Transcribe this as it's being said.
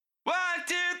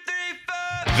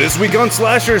This week on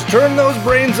Slashers, turn those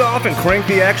brains off and crank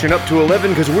the action up to 11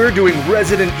 because we're doing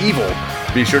Resident Evil.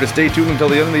 Be sure to stay tuned until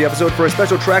the end of the episode for a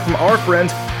special track from our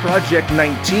friends, Project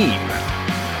 19.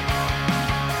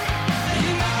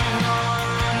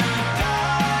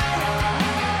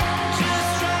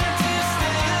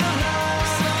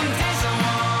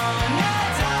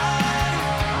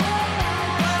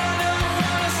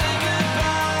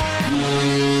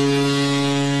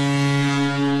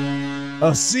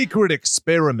 A secret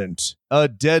experiment, a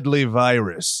deadly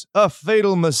virus, a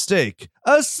fatal mistake,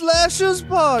 a Slashers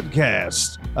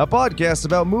podcast. A podcast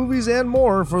about movies and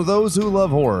more for those who love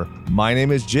horror. My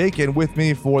name is Jake, and with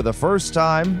me for the first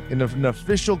time in an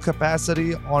official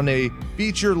capacity on a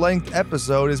feature-length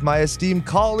episode is my esteemed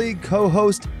colleague,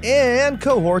 co-host, and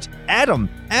cohort, Adam.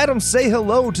 Adam, say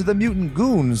hello to the mutant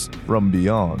goons from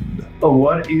beyond.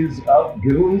 What is up,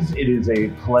 goons? It is a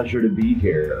pleasure to be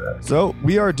here. So,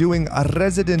 we are doing a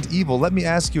Resident Evil. Let me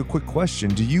ask you a quick question.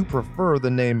 Do you prefer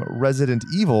the name Resident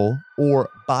Evil or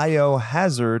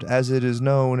Biohazard as it is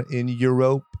known in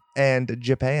Europe and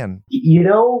Japan? You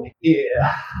know,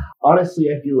 honestly,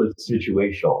 I feel it's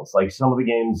situational. It's like some of the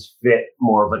games fit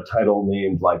more of a title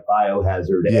named like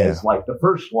Biohazard as like the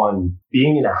first one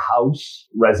being in a house.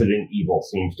 Resident Evil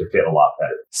seems to fit a lot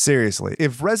better. Seriously,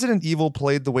 if Resident Evil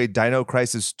played the way Dino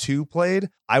Crisis 2 played,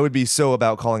 I would be so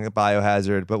about calling it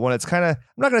Biohazard. But when it's kind of, I'm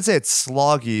not going to say it's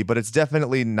sloggy, but it's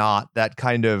definitely not that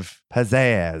kind of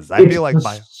pizzazz. I feel like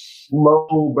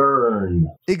slow burn.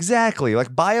 Exactly. Like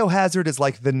Biohazard is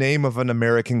like the name of an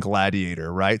American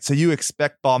gladiator, right? So you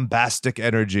expect bombastic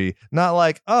energy, not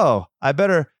like, oh, I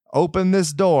better open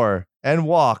this door and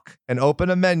walk and open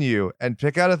a menu and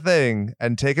pick out a thing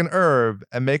and take an herb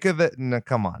and make a no,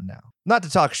 come on now. Not to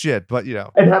talk shit, but you know.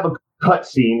 And have a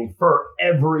cutscene for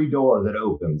every door that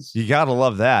opens. You gotta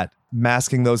love that.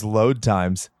 Masking those load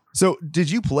times. So, did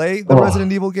you play the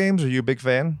Resident Evil games? Are you a big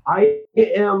fan? I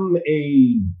am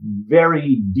a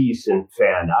very decent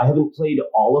fan. I haven't played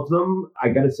all of them. I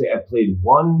gotta say, I played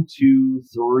 1, 2,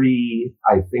 3.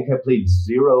 I think I played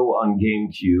 0 on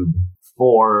GameCube.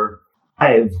 4,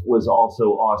 5 was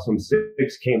also awesome.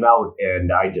 6 came out,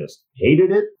 and I just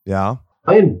hated it. Yeah.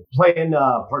 I'm playing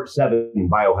Part 7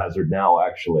 Biohazard now,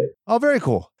 actually. Oh, very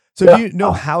cool. So, do you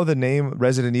know how the name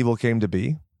Resident Evil came to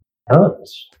be?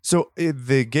 So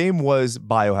the game was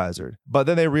Biohazard, but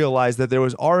then they realized that there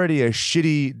was already a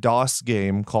shitty DOS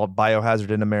game called Biohazard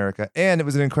in America, and it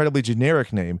was an incredibly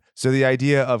generic name. So the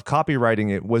idea of copywriting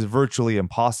it was virtually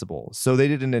impossible. So they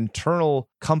did an internal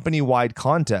company-wide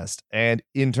contest, and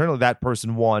internally that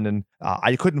person won. And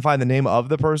I couldn't find the name of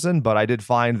the person, but I did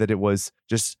find that it was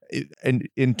just an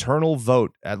internal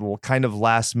vote at kind of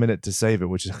last minute to save it,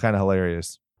 which is kind of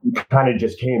hilarious. Kind of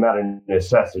just came out of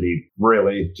necessity,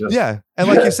 really. Just and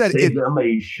like you said, saved them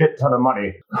a shit ton of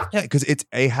money. Yeah, because it's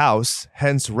a house,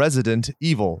 hence Resident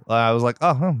Evil. I was like,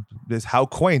 this how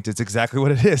quaint! It's exactly what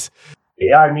it is.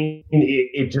 Yeah, I mean,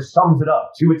 it just sums it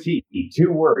up to a T.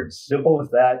 2 words, simple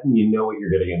as that, and you know what you're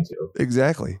getting into.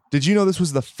 Exactly. Did you know this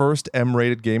was the first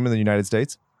M-rated game in the United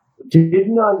States? Did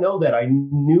not know that. I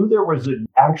knew there was an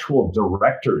actual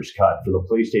director's cut for the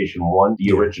PlayStation 1,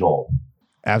 the original.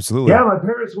 Absolutely. Yeah, my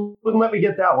parents wouldn't let me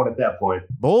get that one at that point.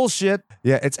 Bullshit.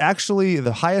 Yeah, it's actually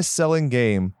the highest selling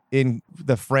game in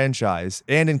the franchise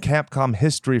and in Capcom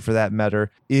history for that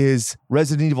matter is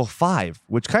Resident Evil 5,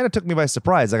 which kind of took me by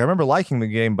surprise. Like I remember liking the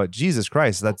game, but Jesus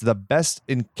Christ, that's the best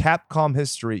in Capcom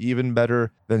history, even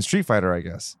better than Street Fighter, I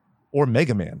guess. Or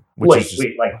Mega Man. Wait,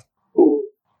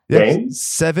 yeah,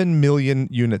 7 million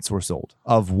units were sold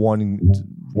of one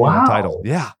title.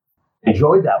 Yeah.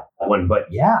 Enjoyed that one, but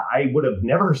yeah, I would have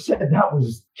never said that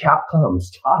was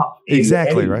Capcom's top in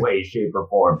any way, shape, or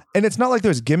form. And it's not like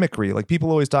there's gimmickry. Like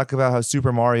people always talk about how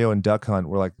Super Mario and Duck Hunt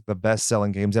were like the best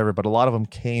selling games ever, but a lot of them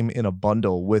came in a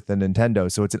bundle with a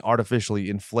Nintendo, so it's an artificially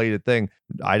inflated thing.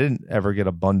 I didn't ever get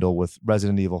a bundle with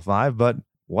Resident Evil 5, but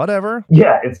whatever.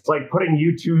 Yeah, it's like putting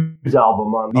U2's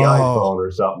album on the iPhone or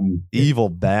something. Evil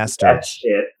bastard. That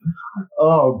shit.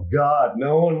 Oh, God.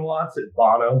 No one wants it,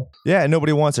 Bono. Yeah, and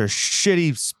nobody wants our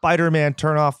shitty Spider-Man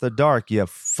Turn Off the Dark, you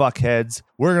fuckheads.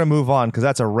 We're going to move on because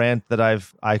that's a rant that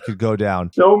I could go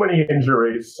down. So many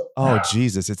injuries. Oh,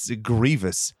 Jesus. It's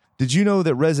grievous. Did you know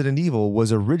that Resident Evil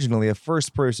was originally a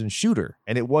first-person shooter?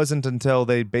 And it wasn't until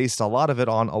they based a lot of it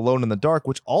on Alone in the Dark,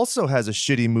 which also has a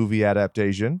shitty movie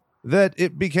adaptation, that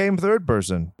it became third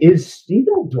person. Is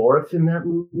Stephen Dorff in that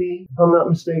movie, if I'm not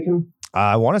mistaken?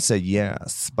 I want to say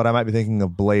yes, but I might be thinking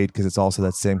of Blade because it's also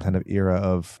that same kind of era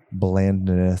of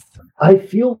blandness. I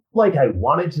feel like I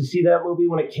wanted to see that movie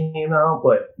when it came out,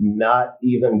 but not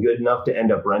even good enough to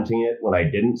end up renting it when I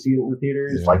didn't see it in the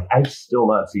theaters. Yeah. Like, I've still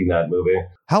not seen that movie.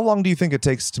 How long do you think it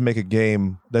takes to make a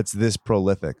game that's this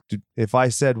prolific? If I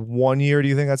said 1 year, do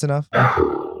you think that's enough?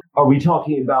 Are we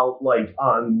talking about like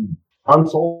on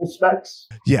console specs?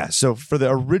 Yeah, so for the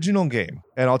original game,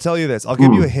 and I'll tell you this, I'll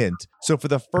give you a hint. So for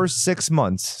the first 6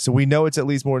 months, so we know it's at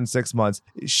least more than 6 months,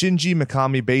 Shinji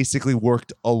Mikami basically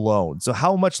worked alone. So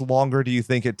how much longer do you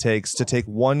think it takes to take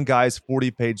one guy's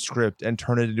 40-page script and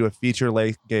turn it into a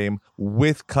feature-length game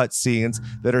with cutscenes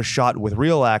that are shot with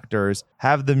real actors,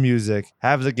 have the music,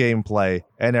 have the gameplay,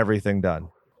 and everything done?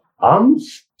 I'm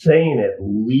saying at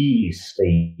least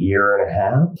a year and a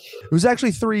half. It was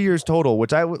actually 3 years total,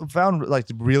 which I found like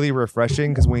really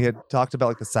refreshing because we had talked about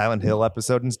like the Silent Hill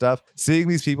episode and stuff. Seeing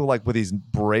these people like with these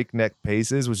breakneck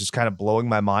paces was just kind of blowing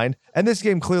my mind. And this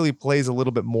game clearly plays a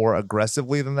little bit more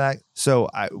aggressively than that. So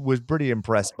I was pretty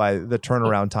impressed by the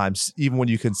turnaround times, even when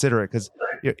you consider it, because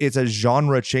it's a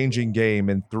genre-changing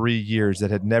game in 3 years that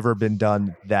had never been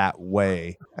done that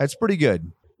way. That's pretty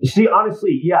good. See,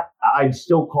 honestly, yeah, I'd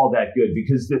still call that good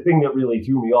because the thing that really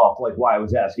threw me off, like why I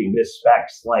was asking this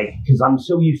specs, like, because I'm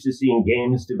so used to seeing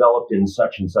games developed in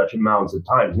such and such amounts of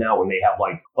times now when they have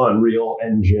like Unreal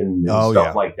Engine and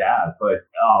stuff like that. But,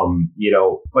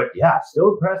 but yeah,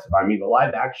 still impressive. I mean, the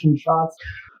live action shots,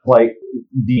 like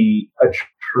the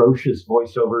atrocious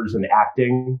voiceovers and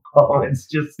acting. Oh, it's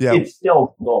just, it's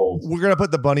still gold. We're going to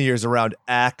put the bunny ears around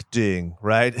acting,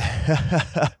 right?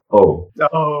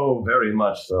 Oh, very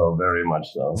much so. Very much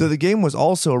so. So the game was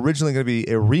also originally going to be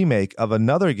a remake of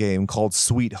another game called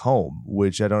Sweet Home,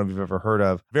 which I don't know if you've ever heard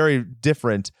of. Very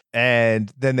different.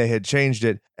 And then they had changed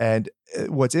it. And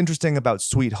what's interesting about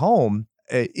Sweet Home,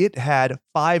 it had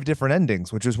 5 different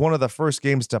endings, which was one of the first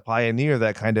games to pioneer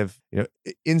that kind of,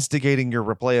 instigating your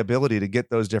replayability to get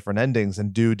those different endings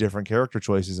and do different character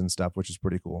choices and stuff, which is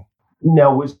pretty cool.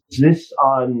 Now, was this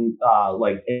on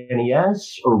like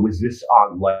NES or was this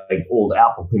on like old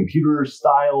Apple computer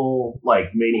style, like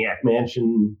Maniac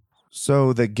Mansion?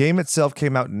 So the game itself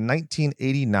came out in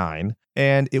 1989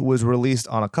 and it was released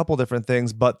on a couple different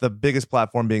things, but the biggest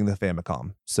platform being the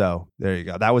Famicom. So there you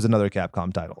go. That was another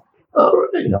Capcom title.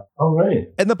 All right.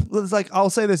 And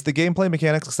I'll say this, the gameplay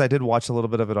mechanics, because I did watch a little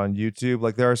bit of it on YouTube,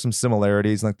 like there are some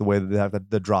similarities, like the way that they have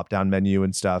the drop down menu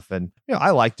and stuff. And,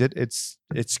 I liked it. It's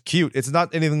cute. It's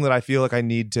not anything that I feel like I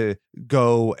need to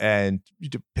go and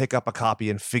to pick up a copy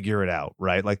and figure it out,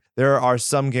 right? Like there are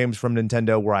some games from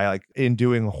Nintendo where I like in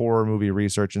doing horror movie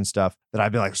research and stuff that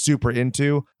I've been like super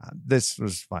into. This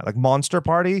was fine. Like Monster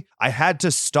Party, I had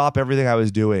to stop everything I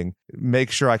was doing, make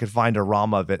sure I could find a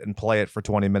ROM of it and play it for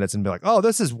 20 minutes and be like, oh,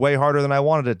 this is way harder than I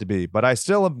wanted it to be, but I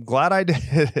still am glad I did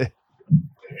it.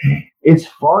 It's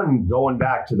fun going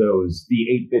back to the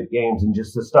 8-bit games and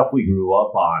just the stuff we grew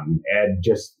up on, and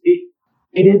just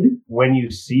when you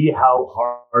see how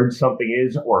hard something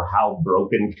is or how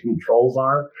broken controls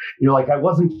are, you're like, I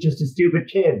wasn't just a stupid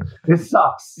kid. This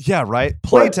sucks. Yeah, right.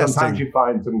 Playtesting. Sometimes you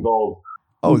find some gold.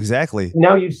 Oh, exactly.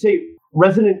 Now you say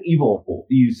Resident Evil,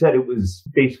 you said it was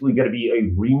basically going to be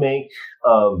a remake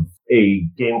of a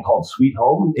game called Sweet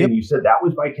Home, and you said that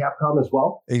was by Capcom as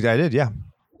well? I did, yeah.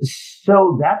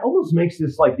 So that almost makes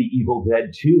this like the Evil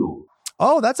Dead 2.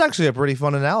 Oh, that's actually a pretty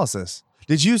fun analysis.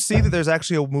 Did you see that there's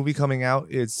actually a movie coming out?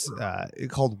 It's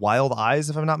called Wild Eyes,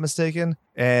 if I'm not mistaken.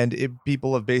 And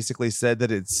people have basically said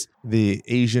that it's the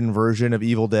Asian version of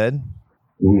Evil Dead.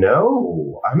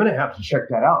 No, I'm going to have to check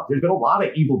that out. There's been a lot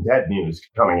of Evil Dead news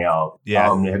coming out. Yeah.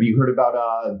 Have you heard about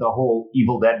the whole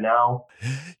Evil Dead Now?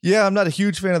 Yeah, I'm not a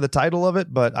huge fan of the title of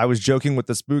it, but I was joking with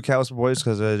the Spook House boys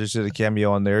because I just did a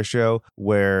cameo on their show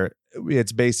where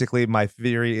it's basically, my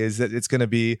theory is that it's going to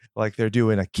be like they're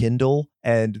doing a Kindle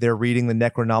and they're reading the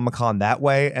Necronomicon that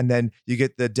way. And then you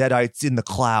get the Deadites in the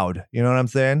cloud. You know what I'm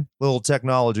saying? Little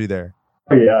technology there.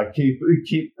 Yeah, keep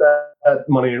that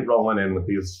money rolling in with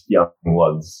these young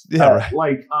ones. Yeah, right.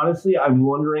 Like, honestly, I'm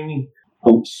wondering,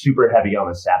 super heavy on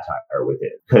the satire with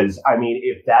it. Because, I mean,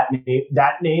 if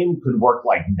that name could work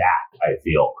like that, I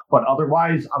feel. But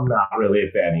otherwise, I'm not really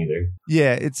a fan either.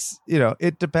 Yeah, it's,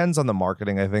 it depends on the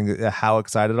marketing, I think, how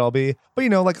excited I'll be. But,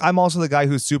 like, I'm also the guy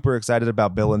who's super excited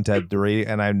about Bill and Ted 3,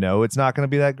 and I know it's not going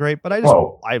to be that great, but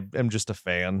I am just a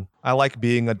fan. I like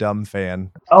being a dumb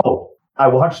fan. Oh, I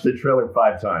watched the trailer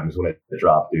 5 times when it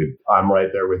dropped, dude. I'm right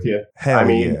there with you. Hell I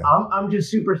mean, yeah. I'm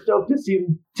just super stoked to see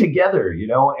them together, you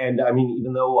know? And I mean,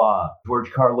 even though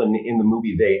George Carlin in the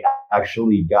movie, they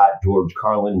actually got George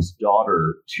Carlin's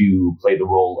daughter to play the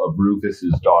role of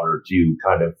Rufus's daughter to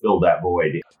kind of fill that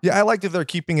void. Yeah, I like that they're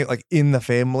keeping it like in the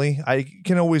family. I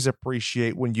can always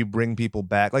appreciate when you bring people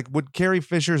back. Like when Carrie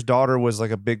Fisher's daughter was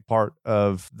like a big part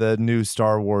of the new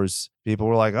Star Wars. People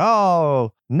were like,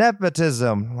 oh,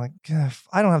 nepotism. I'm like,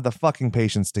 I don't have the fucking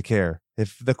patience to care.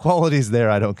 If the quality's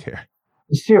there, I don't care.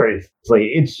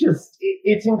 Seriously,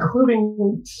 it's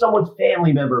including someone's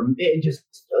family member, just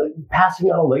passing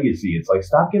on a legacy. It's like,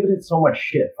 stop giving it so much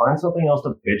shit. Find something else to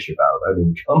bitch about. I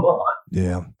mean, come on.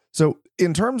 Yeah. So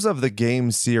in terms of the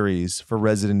game series for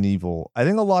Resident Evil, I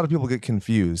think a lot of people get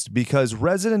confused because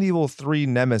Resident Evil 3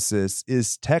 Nemesis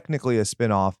is technically a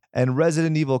spinoff, and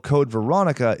Resident Evil Code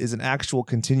Veronica is an actual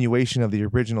continuation of the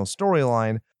original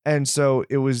storyline. And so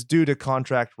it was due to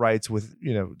contract rights with,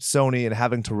 Sony and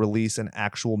having to release an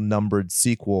actual numbered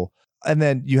sequel. And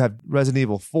then you have Resident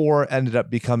Evil 4 ended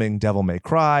up becoming Devil May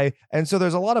Cry. And so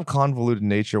there's a lot of convoluted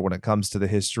nature when it comes to the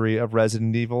history of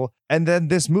Resident Evil. And then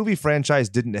this movie franchise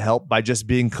didn't help by just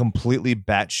being completely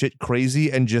batshit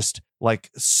crazy and just like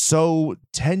so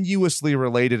tenuously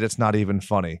related, it's not even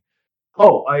funny.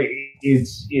 Oh,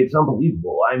 it's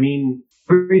unbelievable. I mean,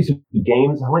 series of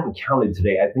games, I went and counted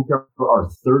today. I think there are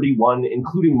 31,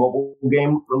 including mobile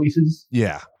game releases.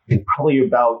 Yeah. Probably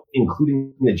about,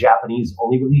 including the Japanese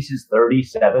only releases,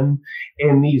 37.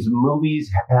 And these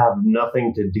movies have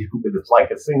nothing to do with it,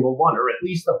 like a single one, or at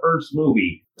least the first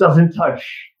movie doesn't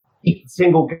touch a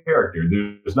single character.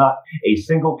 There's not a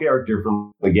single character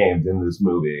from the games in this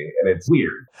movie, and it's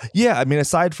weird. Yeah, I mean,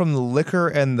 aside from the liquor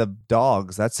and the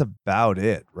dogs, that's about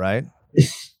it, right?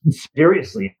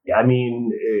 Seriously, I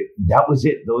mean, that was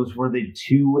it. Those were the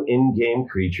 2 in-game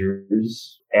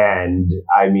creatures, and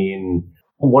I mean,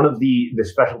 one of the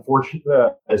special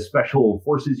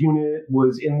forces unit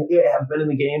have been in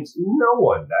the games. No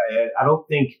one. I don't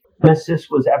think Nemesis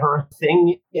was ever a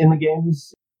thing in the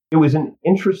games. It was an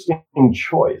interesting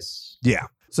choice. Yeah.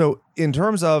 So in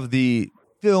terms of the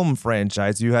film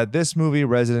franchise, you had this movie,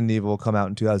 Resident Evil, come out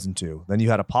in 2002. Then you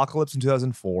had Apocalypse in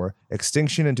 2004,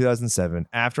 Extinction in 2007,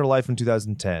 Afterlife in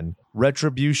 2010,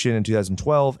 Retribution in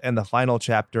 2012, and the final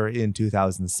chapter in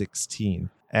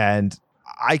 2016. And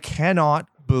I cannot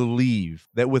believe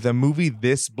that with a movie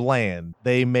this bland,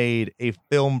 they made a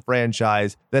film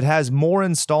franchise that has more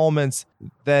installments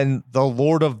than The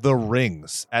Lord of the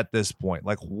Rings at this point.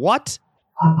 Like, what?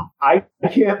 I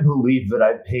can't believe that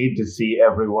I paid to see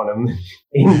every one of them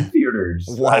in theaters.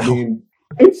 Wow. I mean,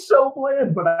 it's so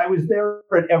bland, but I was there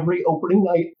at every opening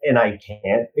night, and I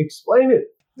can't explain it.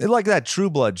 It's like that True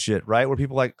Blood shit, right? Where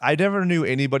people like, I never knew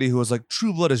anybody who was like,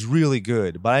 True Blood is really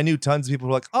good. But I knew tons of people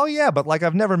who were like, oh yeah, but like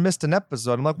I've never missed an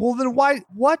episode. I'm like, well then why,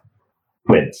 what?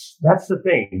 That's the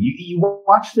thing. You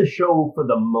watch the show for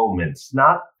the moments,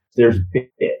 not there's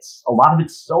bits. A lot of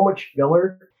it's so much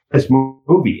filler. This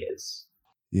movie is.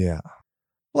 Yeah.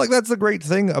 Like that's the great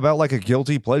thing about like a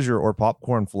guilty pleasure or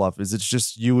popcorn fluff is it's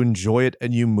just you enjoy it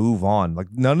and you move on. Like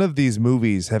none of these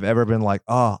movies have ever been like,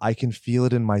 I can feel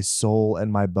it in my soul and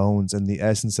my bones and the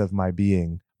essence of my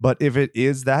being. But if it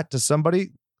is that to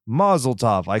somebody, mazel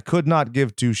tov. I could not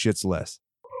give 2 shits less.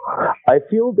 I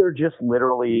feel they're just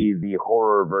literally the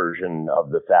horror version of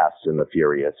the Fast and the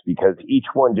Furious because each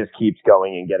one just keeps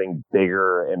going and getting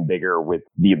bigger and bigger with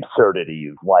the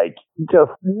absurdities. Like,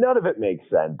 just none of it makes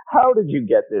sense. How did you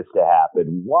get this to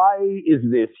happen? Why is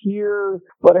this here?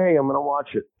 But hey, I'm going to watch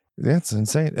it. That's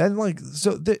insane. And like,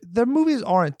 so the movies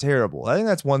aren't terrible. I think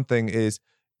that's one thing is,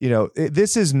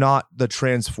 this is not the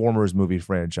Transformers movie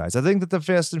franchise. I think that the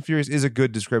Fast and Furious is a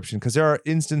good description because there are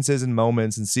instances and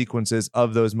moments and sequences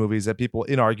of those movies that people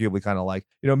inarguably kind of like.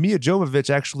 Mia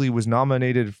Jovovich actually was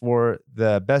nominated for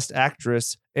the Best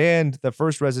Actress, and the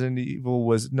first Resident Evil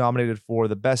was nominated for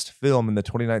the Best Film in the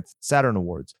 29th Saturn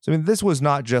Awards. So, I mean, this was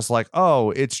not just like,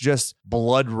 it's just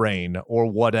Blood Rain or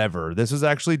whatever. This was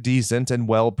actually decent and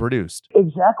well produced.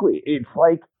 Exactly. It's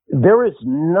like, there is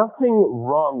nothing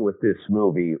wrong with this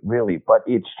movie, really, but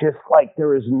it's just like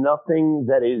there is nothing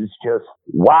that is just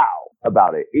wow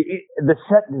about it. The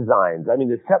set designs,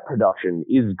 the set production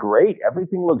is great.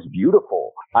 Everything looks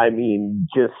beautiful.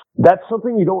 Just that's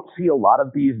something you don't see a lot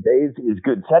of these days is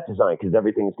good set design because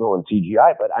everything's still in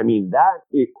CGI. But that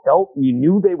it felt you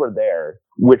knew they were there,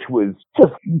 which was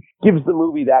just gives the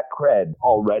movie that cred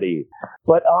already.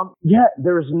 But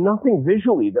there's nothing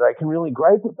visually that I can really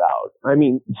gripe about.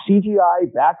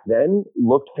 CGI back then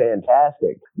looked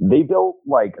fantastic. They built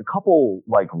like a couple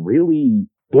like really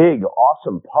big,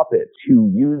 awesome puppet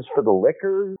to use for the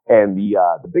liquor and the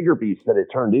bigger beast that it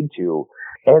turned into.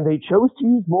 And they chose to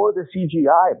use more of the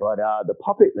CGI, but the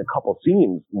puppet in a couple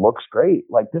scenes looks great.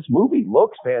 Like, this movie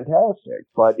looks fantastic,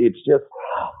 but it's just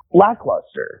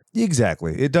lackluster.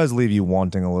 Exactly. It does leave you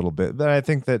wanting a little bit. But I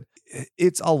think that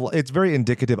it's very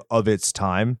indicative of its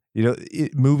time. You know,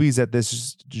 movies at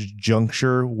this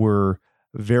juncture were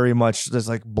very much just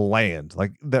like bland.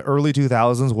 Like the early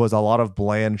 2000s was a lot of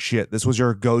bland shit. This was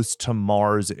your Ghost to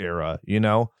Mars era, you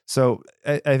know? So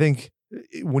I think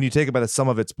when you take it by the sum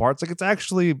of its parts, like it's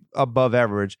actually above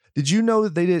average. Did you know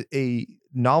that they did a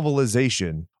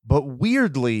novelization, but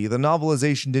weirdly, the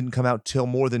novelization didn't come out till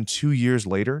more than 2 years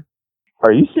later?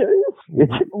 Are you serious?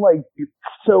 It's like,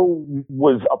 so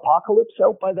was Apocalypse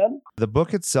out by then? The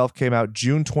book itself came out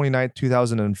June 29th,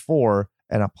 2004,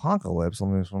 and Apocalypse, I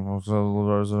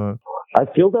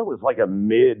feel that was like a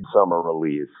midsummer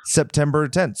release. September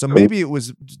 10th. So maybe it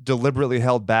was deliberately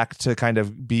held back to kind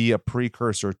of be a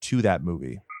precursor to that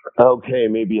movie. Okay,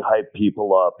 maybe hype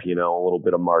people up, you know, a little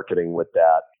bit of marketing with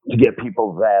that to get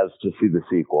people zazzed to see the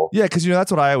sequel. Yeah, because, you know,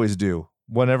 that's what I always do.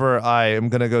 Whenever I am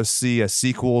going to go see a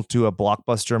sequel to a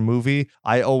blockbuster movie,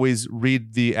 I always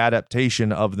read the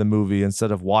adaptation of the movie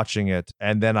instead of watching it,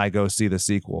 and then I go see the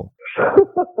sequel.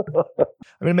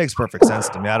 I mean, it makes perfect sense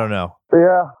to me. I don't know.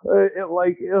 Yeah,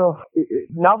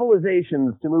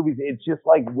 novelizations to movies, it's just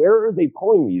like, where are they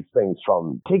pulling these things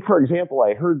from? Take, for example,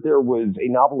 I heard there was a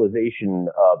novelization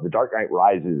of The Dark Knight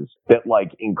Rises that,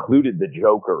 like, included the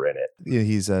Joker in it. Yeah,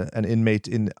 he's an inmate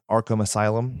in Arkham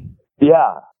Asylum.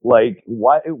 Yeah, like,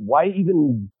 why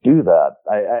even do that?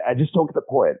 I just don't get the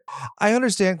point. I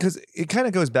understand, because it kind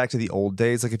of goes back to the old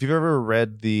days. Like, if you've ever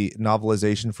read the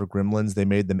novelization for Gremlins, they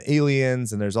made them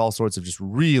aliens, and there's all sorts of just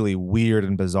really weird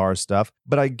and bizarre stuff.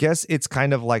 But I guess it's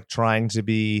kind of like trying to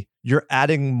be, you're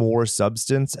adding more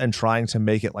substance and trying to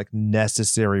make it like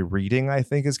necessary reading, I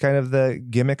think is kind of the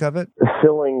gimmick of it.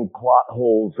 Filling plot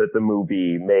holes that the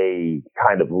movie may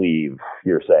kind of leave,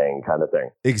 you're saying, kind of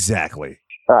thing. Exactly.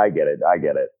 I get it.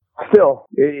 Still,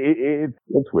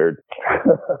 it's weird.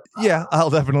 Yeah, I'll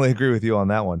definitely agree with you on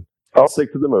that one. I'll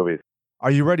stick to the movies.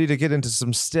 Are you ready to get into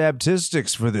some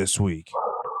stabtistics for this week?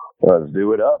 Let's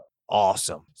do it up.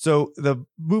 Awesome. So the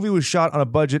movie was shot on a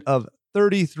budget of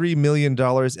 $33 million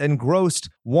and grossed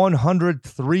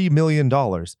 $103 million.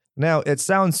 Now, it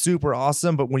sounds super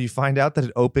awesome, but when you find out that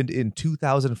it opened in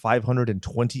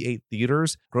 2,528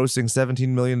 theaters, grossing $17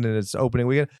 million in its opening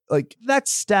weekend, like,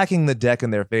 that's stacking the deck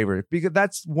in their favor, because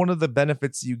that's one of the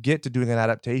benefits you get to doing an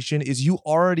adaptation is you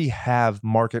already have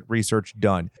market research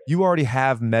done. You already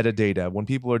have metadata when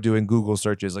people are doing Google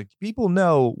searches. Like, people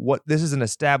know what this is, an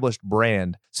established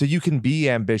brand, so you can be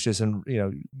ambitious and, you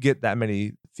know, get that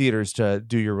many theaters to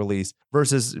do your release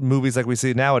versus movies like we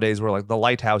see nowadays where, like, The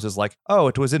Lighthouse is like, oh,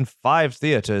 it was in 5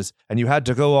 theaters and you had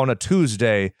to go on a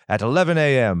Tuesday at 11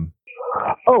 a.m.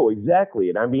 Oh, exactly.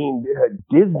 And I mean,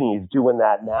 Disney's doing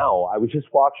that now. I was just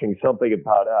watching something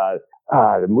about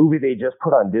the movie they just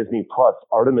put on Disney Plus,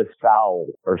 Artemis Fowl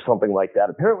or something like that.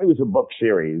 Apparently it was a book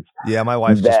series. Yeah, my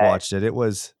wife just watched it. It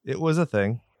was a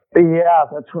thing. Yeah,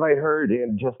 that's what I heard.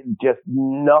 And just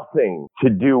nothing to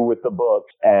do with the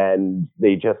books. And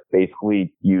they just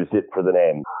basically used it for the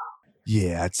name.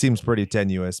 Yeah, it seems pretty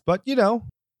tenuous. But, you know,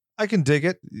 I can dig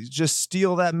it. Just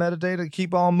steal that metadata,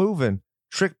 keep on moving.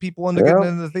 Trick people into getting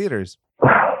into the theaters.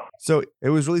 So it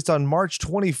was released on March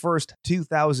 21st,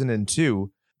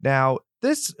 2002. Now,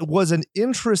 this was an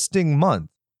interesting month.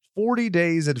 40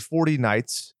 Days and 40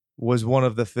 Nights was one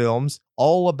of the films.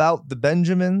 All About the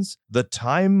Benjamins, The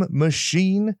Time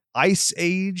Machine, Ice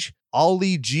Age,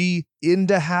 Ollie G, In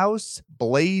the House,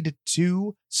 Blade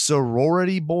 2,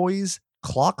 Sorority Boys,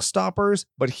 Clock Stoppers.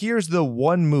 But here's the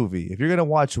one movie. If you're going to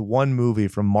watch one movie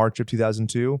from March of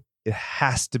 2002, it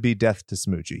has to be Death to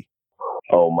Smoochie.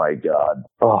 Oh my God.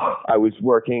 Oh, I was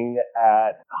working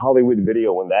at Hollywood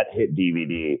Video when that hit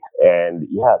DVD. And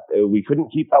yeah, we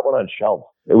couldn't keep that one on shelf.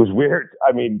 It was weird.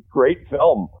 I mean, great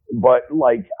film. But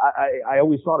like, I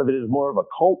always thought of it as more of a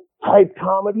cult type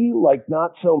comedy, like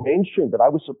not so mainstream, but I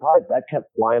was surprised that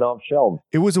kept flying off shelves.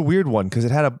 It was a weird one because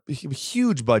it had a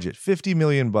huge budget, $50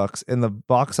 million, and the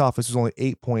box office was only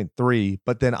 8.3.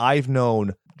 But then I've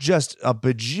known just a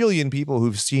bajillion people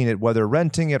who've seen it, whether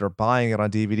renting it or buying it on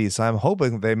DVD. So I'm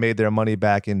hoping they made their money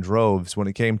back in droves when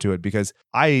it came to it, because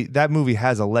that movie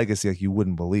has a legacy like you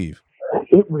wouldn't believe.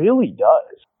 It really does.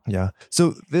 Yeah.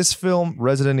 So this film,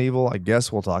 Resident Evil, I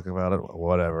guess we'll talk about it,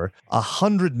 whatever.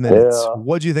 100 minutes. Yeah.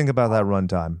 What do you think about that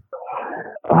runtime?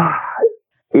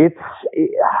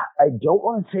 I don't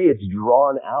want to say it's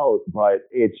drawn out, but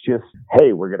it's just,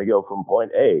 hey, we're going to go from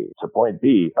point A to point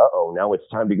B. Now it's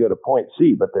time to go to point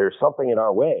C, but there's something in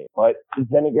our way. But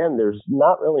then again, there's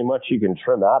not really much you can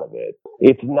trim out of it.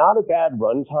 It's not a bad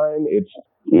runtime.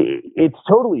 It's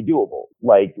totally doable.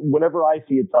 Like, whenever I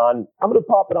see it's on, I'm going to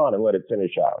pop it on and let it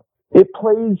finish out. It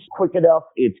plays quick enough.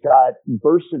 It's got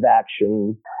bursts of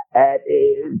action at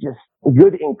just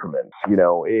good increments.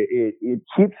 It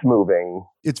keeps moving.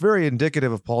 It's very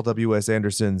indicative of Paul W.S.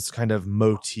 Anderson's kind of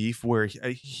motif, where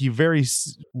he very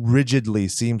rigidly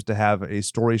seems to have a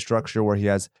story structure where he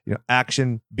has,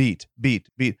 action, beat,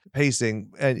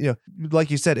 pacing. And,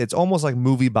 like you said, it's almost like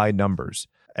movie by numbers.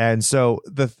 And so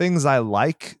the things I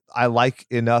like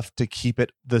enough to keep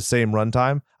it the same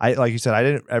runtime. Like you said, I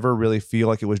didn't ever really feel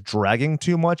like it was dragging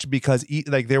too much because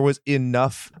there was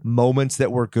enough moments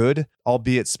that were good,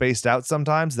 albeit spaced out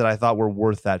sometimes, that I thought were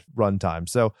worth that runtime.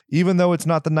 So even though it's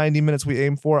not the 90 minutes we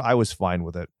aim for, I was fine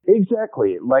with it.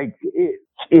 Exactly. Like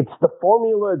it's the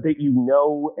formula that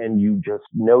and you just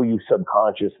know you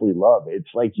subconsciously love. It's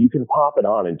like you can pop it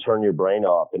on and turn your brain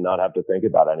off and not have to think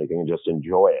about anything and just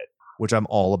enjoy it. Which I'm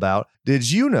all about. Did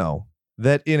you know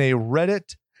that in a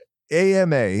Reddit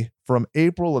AMA from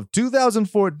April of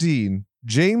 2014,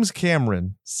 James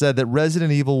Cameron said that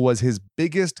Resident Evil was his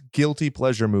biggest guilty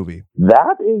pleasure movie?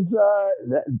 That is,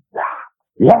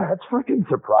 that's freaking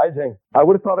surprising. I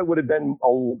would have thought it would have been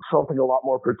something a lot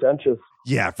more pretentious.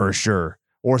 Yeah, for sure.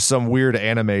 Or some weird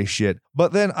anime shit.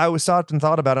 But then I stopped and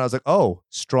thought about it. I was like, oh,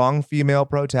 strong female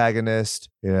protagonist.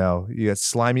 You got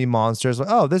slimy monsters.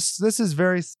 Oh, this is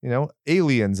very,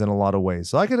 aliens in a lot of ways.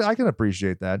 So I can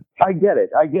appreciate that. I get it.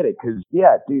 Because,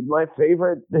 dude, my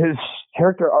favorite, his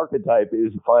character archetype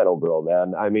is Final Girl,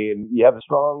 man. I mean, you have a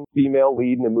strong female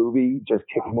lead in a movie just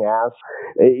kicking ass.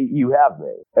 You have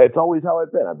me. It's always how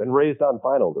I've been. I've been raised on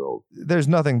Final Girls. There's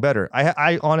nothing better.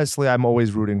 I honestly, I'm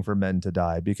always rooting for men to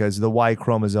die because the Y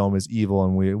chromosome is evil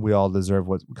and we all deserve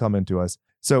what's coming to us.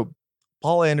 So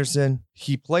Paul Anderson,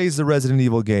 he plays the Resident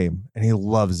Evil game and he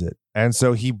loves it. And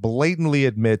so he blatantly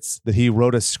admits that he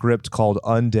wrote a script called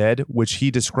Undead, which he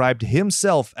described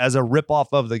himself as a ripoff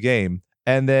of the game.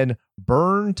 And then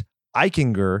Bernd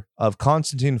Eichinger of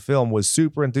Constantine Film was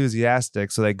super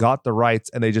enthusiastic. So they got the rights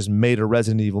and they just made a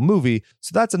Resident Evil movie.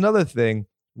 So that's another thing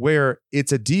where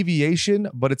it's a deviation,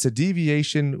 but it's a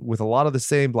deviation with a lot of the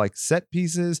same like set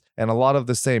pieces and a lot of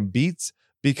the same beats,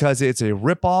 because it's a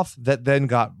ripoff that then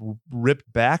got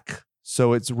ripped back.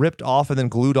 So it's ripped off and then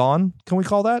glued on. Can we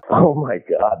call that? Oh my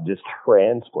God, just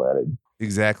transplanted.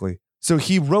 Exactly. So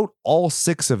he wrote all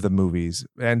 6 of the movies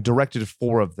and directed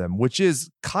 4 of them, which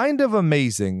is kind of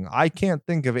amazing. I can't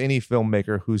think of any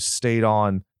filmmaker who's stayed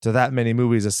on to that many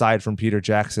movies aside from Peter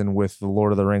Jackson with The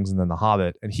Lord of the Rings and then The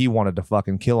Hobbit. And he wanted to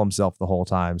fucking kill himself the whole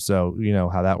time. So you know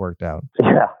how that worked out.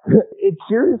 Yeah. It's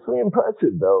seriously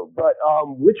impressive, though. But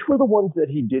which were the ones that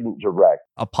he didn't direct?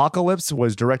 Apocalypse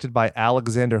was directed by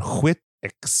Alexander Hwitt.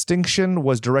 Extinction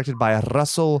was directed by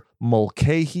Russell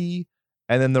Mulcahy.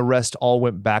 And then the rest all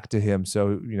went back to him.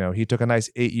 So, he took a nice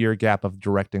 8-year gap of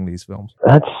directing these films.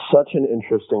 That's such an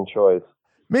interesting choice.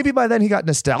 Maybe by then he got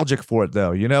nostalgic for it,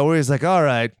 though, where he's like, all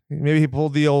right, maybe he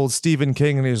pulled the old Stephen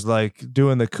King and he's like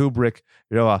doing the Kubrick,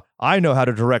 I know how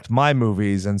to direct my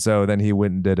movies. And so then he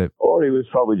went and did it. Or he was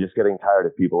probably just getting tired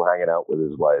of people hanging out with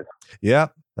his wife. Yeah,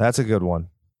 that's a good one.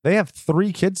 They have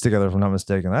 3 kids together, if I'm not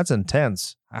mistaken. That's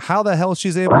intense. How the hell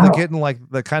she's able to get in like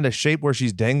the kind of shape where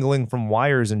she's dangling from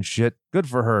wires and shit. Good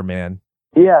for her, man.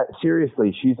 Yeah,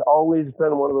 seriously. She's always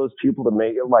been one of those people to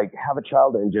make it like have a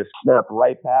child and just snap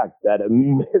right back. That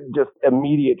just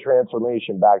immediate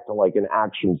transformation back to like an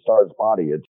action star's body.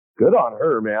 It's good on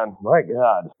her, man. My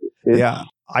God. Yeah,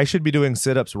 I should be doing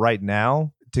sit-ups right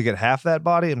now to get half that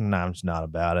body. No, I'm just not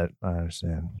about it. I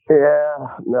understand. Yeah,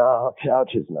 no,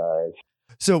 couch is nice.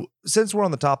 So since we're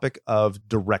on the topic of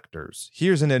directors,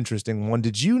 here's an interesting one.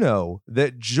 Did you know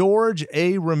that George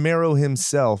A. Romero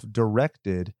himself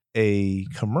directed a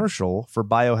commercial for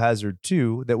Biohazard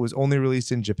 2 that was only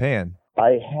released in Japan?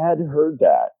 I had heard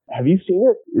that. Have you seen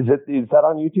it? Is that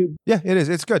on YouTube? Yeah, it is.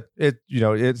 It's good.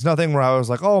 It's nothing where I was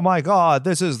like, oh my God,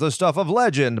 this is the stuff of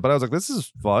legend. But I was like, this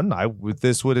is fun.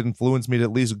 This would influence me to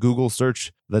at least Google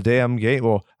search the damn game.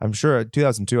 Well, I'm sure in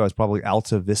 2002 I was probably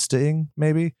Alta Vistaing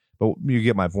maybe. But you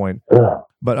get my point.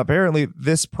 But apparently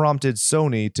this prompted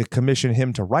Sony to commission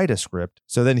him to write a script.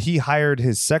 So then he hired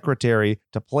his secretary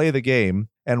to play the game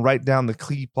and write down the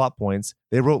key plot points.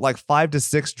 They wrote like 5 to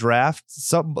 6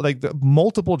 drafts,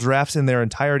 multiple drafts in their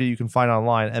entirety you can find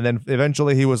online. And then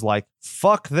eventually he was like,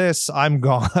 fuck this, I'm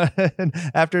gone.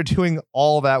 After doing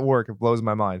all that work, it blows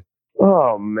my mind.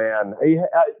 Oh, man.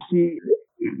 See,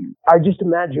 I just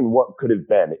imagine what could have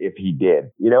been if he did,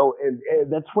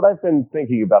 and that's what I've been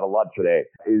thinking about a lot today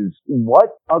is what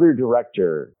other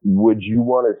director would you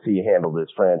want to see handle this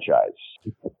franchise?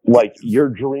 Like your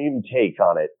dream take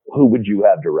on it, who would you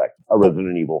have direct a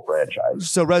Resident Evil franchise?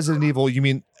 So Resident Evil, you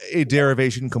mean a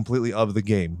derivation completely of the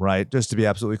game, right? Just to be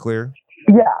absolutely clear.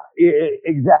 Yeah,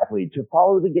 exactly. To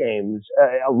follow the games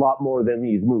a lot more than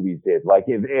these movies did. Like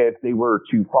if they were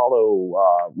to follow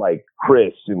like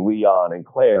Chris and Leon and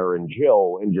Claire and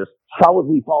Jill and just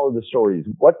solidly follow the stories,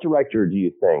 what director do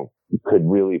you think could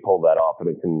really pull that off and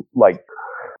it can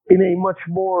in a much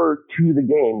more to the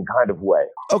game kind of way?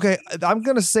 Okay, I'm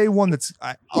going to say one that's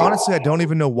honestly, I don't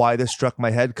even know why this struck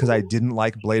my head because I didn't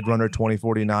like Blade Runner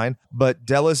 2049, but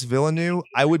Denis Villeneuve,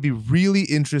 I would be really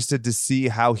interested to see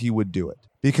how he would do it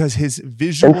because his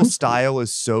visual style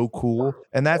is so cool.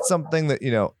 And that's something that,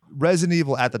 Resident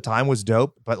Evil at the time was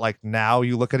dope, but like now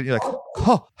you look at it, you're like,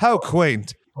 oh, how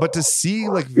quaint. But to see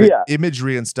like the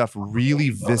imagery and stuff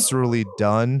really viscerally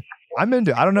done, I'm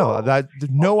into. I don't know.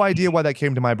 No idea why that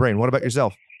came to my brain. What about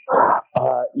yourself?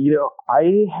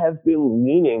 I have been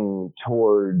leaning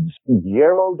towards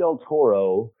Guillermo del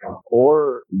Toro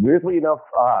or, weirdly enough,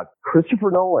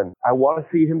 Christopher Nolan. I want to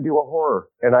see him do a horror,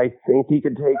 and I think he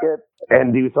could take it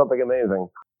and do something amazing.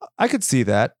 I could see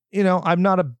that. I'm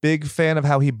not a big fan of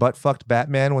how he butt-fucked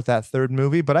Batman with that third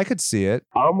movie, but I could see it.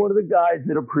 I'm one of the guys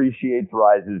that appreciates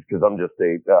Rises because I'm just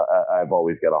I've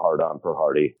always got a hard-on for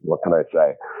Hardy. What can I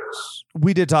say?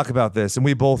 We did talk about this, and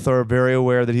we both are very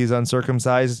aware that he's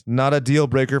uncircumcised. Not a deal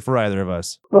breaker for either of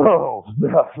us. Oh,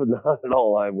 not at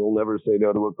all. I will never say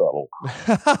no to a cuddle.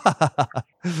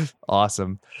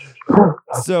 Awesome.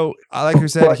 So, like you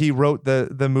said, he wrote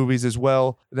the movies as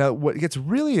well. Now, what gets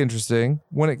really interesting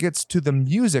when it gets to the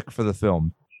music for the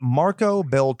film, Marco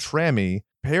Beltrami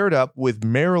paired up with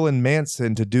Marilyn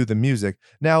Manson to do the music.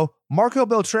 Now, Marco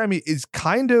Beltrami is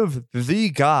kind of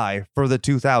the guy for the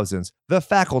 2000s. The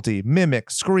Faculty, Mimic,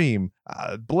 Scream,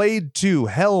 Blade 2,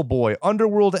 Hellboy,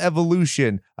 Underworld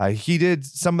Evolution. He did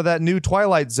some of that new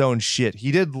Twilight Zone shit.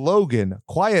 He did Logan,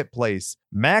 Quiet Place,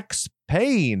 Max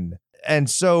Payne. And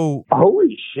so...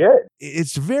 Holy shit.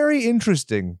 It's very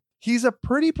interesting. He's a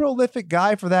pretty prolific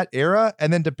guy for that era.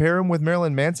 And then to pair him with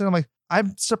Marilyn Manson,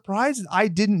 I'm surprised I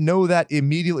didn't know that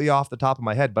immediately off the top of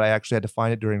my head, but I actually had to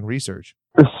find it during research.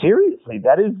 Seriously,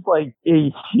 that is like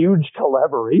a huge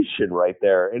collaboration right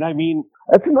there. And I mean,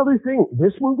 that's another thing.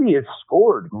 This movie is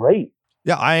scored great.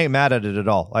 Yeah, I ain't mad at it at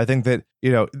all. I think that,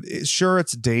 sure,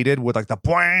 it's dated with like the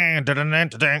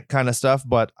kind of stuff,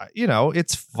 but,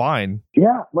 it's fine.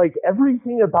 Yeah, like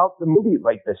everything about the movie,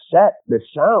 like the set, the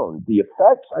sound, the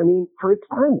effects, I mean, for its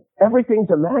time, everything's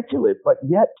immaculate, but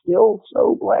yet still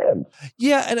so bland.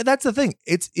 Yeah, and that's the thing.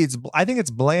 I think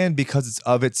it's bland because it's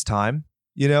of its time.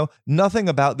 Nothing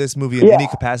about this movie in any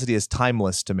capacity is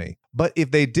timeless to me. But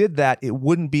if they did that, it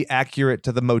wouldn't be accurate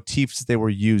to the motifs they were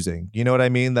using. You know what I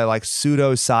mean? That like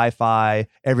pseudo sci-fi,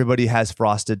 everybody has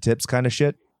frosted tips kind of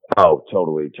shit. Oh,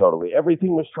 totally.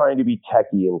 Everything was trying to be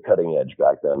techie and cutting edge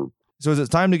back then. So is it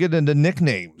time to get into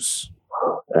nicknames?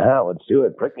 Let's do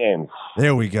it. Prick names.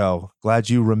 There we go. Glad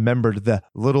you remembered the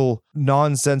little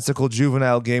nonsensical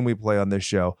juvenile game we play on this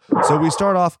show. So we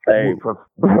start off... Hey,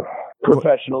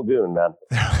 professional goon, man.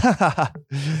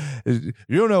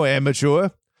 You know, amateur.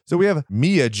 So we have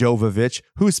Mia Jovovich,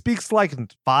 who speaks like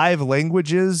 5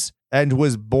 languages and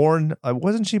was born,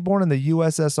 wasn't she born in the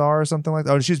USSR or something like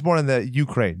that? Oh, she's born in the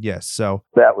Ukraine. Yes. So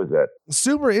that was it.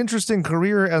 Super interesting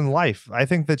career and life. I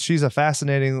think that she's a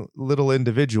fascinating little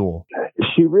individual.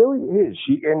 She really is.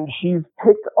 She's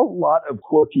picked a lot of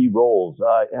quirky roles.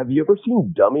 Have you ever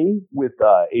seen Dummy with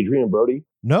Adrian Brody?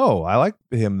 No, I like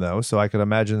him though, so I could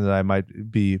imagine that I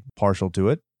might be partial to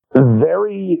it.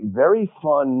 Very, very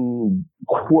fun,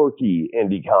 quirky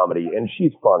indie comedy, and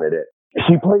she's fun at it.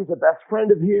 She plays a best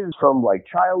friend of his from like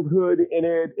childhood in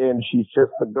it, and she's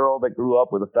just the girl that grew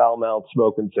up with a foul mouth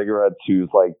smoking cigarettes who's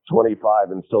like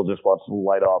 25 and still just wants to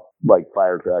light off like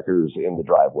firecrackers in the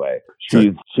driveway.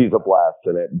 She's a blast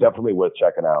in it. Definitely worth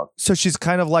checking out. So she's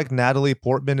kind of like Natalie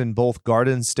Portman in both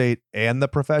Garden State and The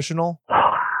Professional?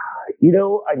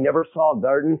 I never saw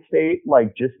Garden State,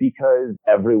 like, just because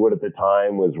everyone at the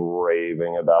time was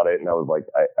raving about it, and I was like,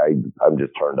 I'm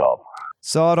just turned off.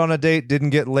 Saw it on a date, didn't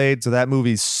get laid, so that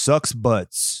movie sucks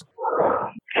butts.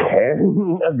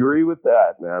 Can agree with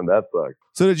that, man. That sucks.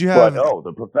 So did you have... But,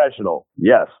 The Professional.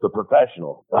 Yes, The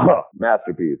Professional.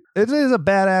 Masterpiece. It is a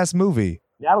badass movie.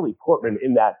 Natalie Portman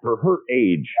in that, for her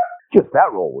age... Just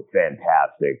that role was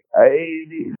fantastic.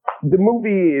 The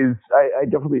movie is, I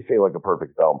definitely say, like a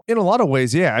perfect film. In a lot of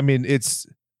ways, yeah. I mean, it's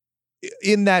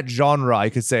in that genre, I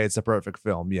could say it's a perfect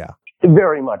film, yeah.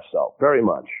 Very much so. Very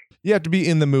much. You have to be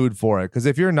in the mood for it, because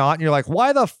if you're not, and you're like,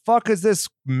 why the fuck is this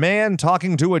man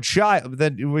talking to a child?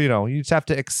 Then, you just have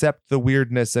to accept the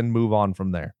weirdness and move on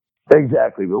from there.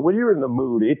 Exactly. But when you're in the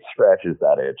mood, it scratches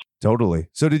that itch. Totally.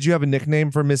 So did you have a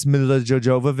nickname for Miss Milla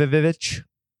Jovovich?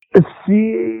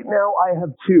 See, now I have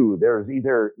two. There's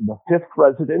either the Fifth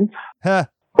Resident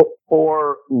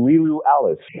or Lilu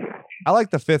Alice. I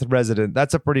like the Fifth Resident.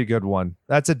 That's a pretty good one.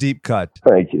 That's a deep cut.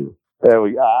 Thank you. There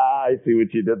we go. I see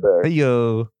what you did there.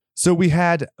 Hey-yo. So we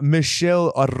had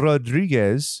Michelle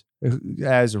Rodriguez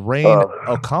as Rain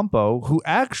Ocampo, who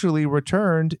actually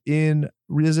returned in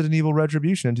Resident Evil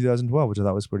Retribution in 2012, which I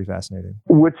thought was pretty fascinating.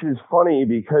 Which is funny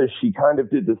because she kind of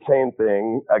did the same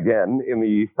thing again in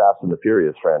the Fast and the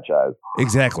Furious franchise.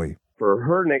 Exactly. For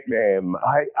her nickname,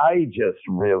 I just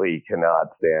really cannot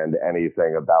stand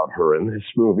anything about her in this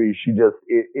movie.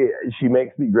 She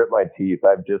makes me grit my teeth.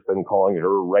 I've just been calling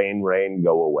her Rain,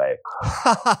 go away.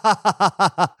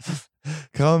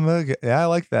 Yeah, I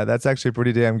like that. That's actually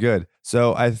pretty damn good.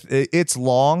 So it's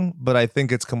long, but I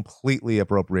think it's completely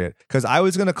appropriate, because I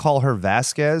was going to call her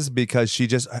Vasquez because she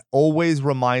just always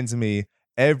reminds me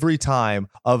every time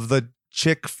of the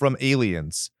chick from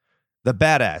Aliens. The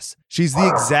badass. She's the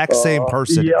exact same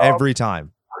person every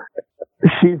time.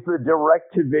 She's the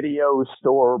direct-to-video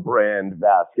store brand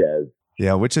Vasquez.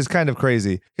 Yeah, which is kind of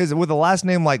crazy, because with a last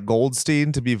name like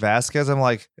Goldstein to be Vasquez, I'm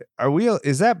like,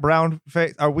 is that brown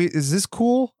face? Is this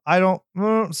cool? I don't.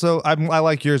 So I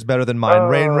like yours better than mine.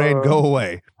 Rain, go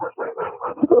away.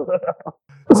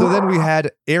 So then we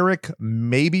had Eric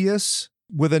Mabius.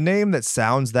 With a name that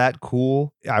sounds that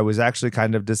cool, I was actually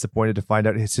kind of disappointed to find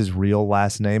out it's his real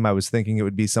last name. I was thinking it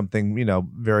would be something,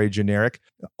 very generic,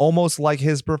 almost like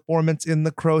his performance in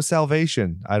The Crow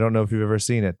Salvation. I don't know if you've ever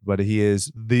seen it, but he is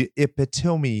the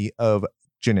epitome of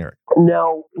generic.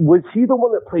 Now, was he the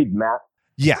one that played Matt?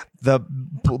 Yeah, the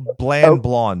bland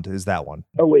blonde is that one.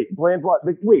 Oh, wait, bland blonde.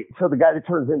 Wait, so the guy that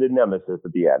turns into Nemesis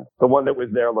at the end, the one that was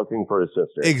there looking for his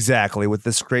sister. Exactly, with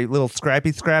the little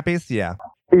scrappy, yeah.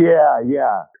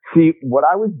 Yeah. See, what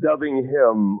I was dubbing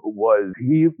him was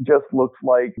he just looks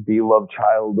like the love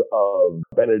child of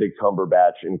Benedict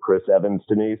Cumberbatch and Chris Evans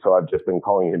to me, so I've just been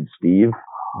calling him Steve.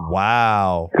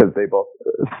 Wow. Because they both,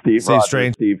 Steve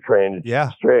Strange. Steve Strange. Yeah.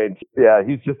 Strange. Yeah,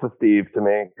 he's just a Steve to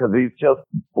me, because he's just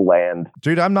bland.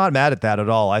 Dude, I'm not mad at that at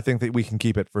all. I think that we can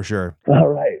keep it for sure. All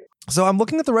right. So I'm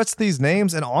looking at the rest of these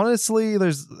names, and honestly,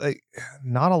 there's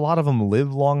not a lot of them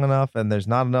live long enough, and there's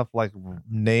not enough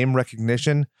name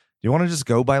recognition. Do you want to just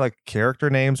go by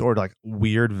character names or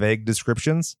weird, vague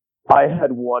descriptions? I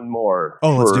had one more.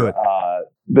 Oh, let's do it.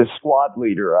 The squad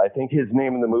leader. I think his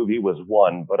name in the movie was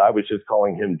One, but I was just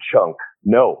calling him Chunk.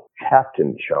 No,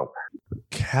 Captain Chunk.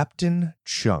 Captain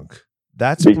Chunk.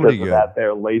 That's because pretty good. Because of that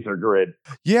there laser grid.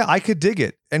 Yeah, I could dig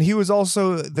it. And he was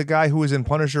also the guy who was in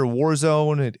Punisher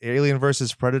Warzone and Alien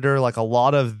vs. Predator, a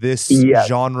lot of this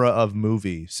genre of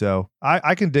movie. So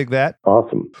I can dig that.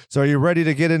 Awesome. So are you ready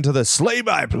to get into the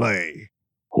slay-by-play?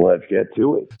 Let's get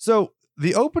to it. So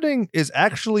the opening is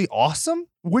actually awesome,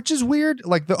 which is weird.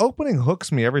 The opening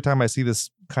hooks me every time I see this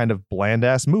kind of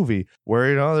bland-ass movie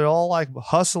where, they're all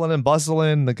hustling and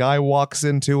bustling. The guy walks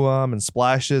into them and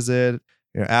splashes it.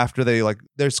 After they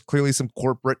there's clearly some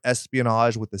corporate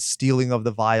espionage with the stealing of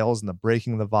the vials and the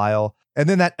breaking of the vial. And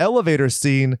then that elevator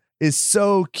scene is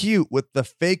so cute with the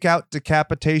fake out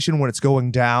decapitation when it's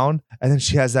going down. And then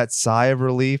she has that sigh of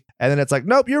relief. And then it's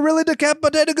nope, you're really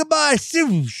decapitated. Goodbye.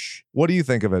 What do you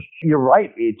think of it? You're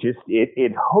right.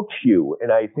 It hooks you.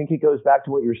 And I think it goes back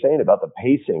to what you're saying about the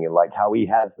pacing and how he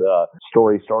has the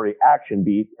story, action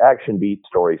beat,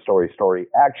 story,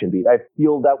 action beat. I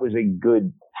feel that was a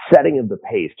good setting of the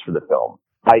pace for the film.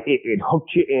 It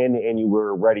hooked you in and you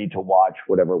were ready to watch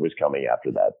whatever was coming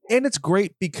after that. And it's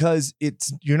great because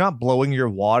you're not blowing your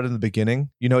wad in the beginning.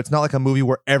 It's not like a movie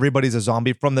where everybody's a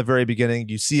zombie from the very beginning.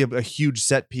 You see a huge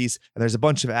set piece and there's a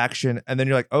bunch of action. And then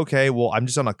you're like, okay, well, I'm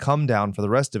just on a come down for the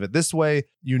rest of it. This way,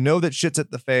 that shit's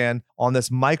at the fan. On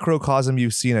this microcosm,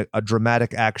 you've seen a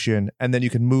dramatic action, and then you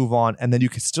can move on, and then you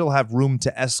can still have room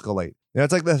to escalate.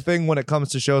 It's like the thing when it comes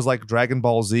to shows like Dragon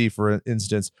Ball Z, for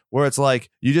instance, where it's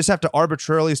you just have to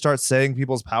arbitrarily start saying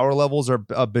people's power levels are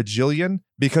a bajillion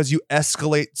because you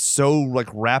escalate so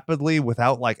rapidly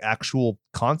without actual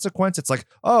consequence. It's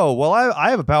oh, well,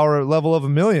 I have a power level of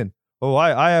 1 million. Oh,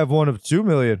 I have one of 2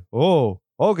 million. Oh,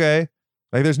 okay.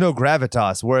 There's no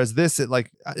gravitas. Whereas this,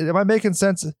 am I making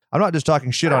sense? I'm not just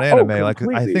talking shit on anime. I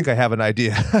think I have an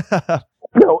idea.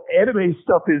 No, anime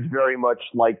stuff is very much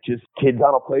like just kids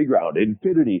on a playground.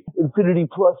 Infinity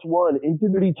plus one,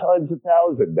 infinity times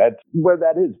 1,000. That's where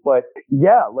that is. But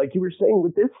yeah, like you were saying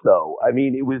with this though, I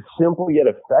mean, it was simple yet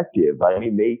effective. I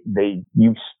mean,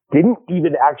 you didn't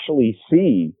even actually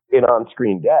see an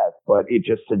on-screen death, but it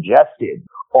just suggested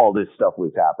all this stuff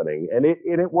was happening, and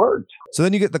it worked. So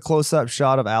then you get the close-up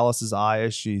shot of Alice's eye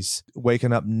as she's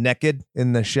waking up naked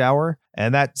in the shower,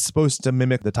 and that's supposed to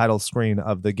mimic the title screen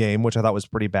of the game, which I thought was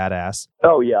pretty badass.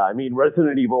 Oh yeah, I mean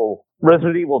Resident Evil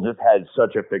just had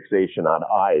such a fixation on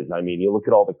eyes. I mean, you look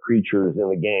at all the creatures in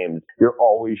the games, you're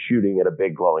always shooting at a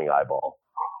big glowing eyeball.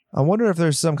 I wonder if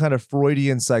there's some kind of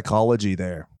Freudian psychology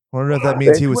there. I wonder if that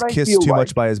means he was kissed too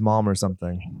much by his mom or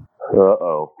something.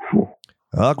 Uh-oh.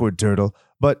 Awkward turtle.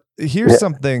 But here's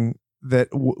something that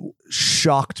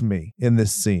shocked me in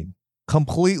this scene.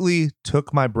 Completely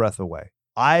took my breath away.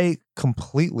 I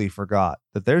completely forgot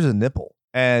that there's a nipple.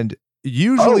 And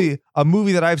usually a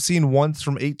movie that I've seen once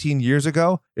from 18 years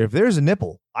ago, if there's a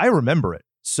nipple, I remember it.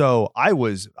 So I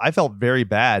felt very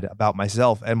bad about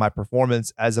myself and my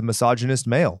performance as a misogynist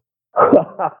male.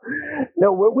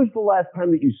 Now, when was the last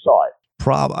time that you saw it? If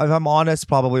I'm honest,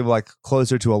 probably like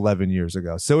closer to 11 years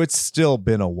ago. So it's still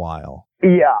been a while.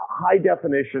 Yeah, high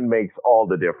definition makes all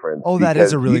the difference. Oh, that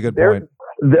is a really good point.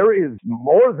 There is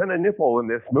more than a nipple in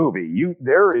this movie.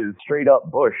 There is straight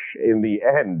up bush in the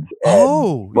end.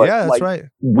 Yeah, that's right.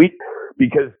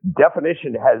 Because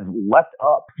definition has left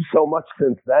up so much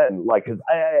since then. Like, as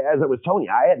I was telling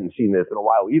you, I hadn't seen this in a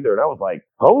while either, and I was like,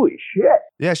 "Holy shit!"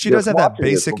 Yeah, she does have that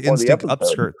basic instinct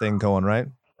upskirt thing going, right?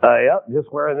 Yep,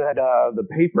 just wearing that the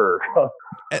paper.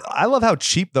 I love how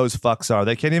cheap those fucks are.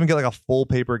 They can't even get like a full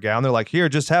paper gown. They're like, "Here,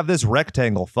 just have this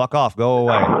rectangle. Fuck off, go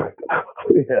away."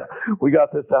 Yeah, we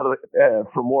got this out of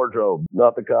from wardrobe,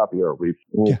 not the copier. We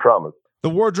promise. The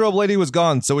wardrobe lady was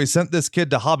gone, so we sent this kid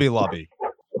to Hobby Lobby.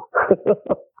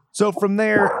 So from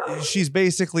there, she's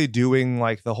basically doing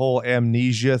like the whole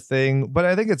amnesia thing, but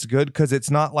I think it's good because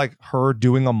it's not like her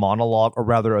doing a monologue, or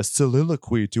rather a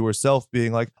soliloquy to herself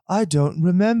being like, I don't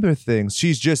remember things.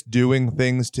 She's just doing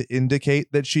things to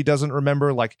indicate that she doesn't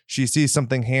remember. Like she sees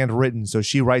something handwritten, so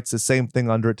she writes the same thing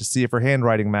under it to see if her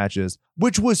handwriting matches,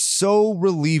 which was so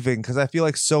relieving because I feel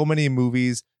like so many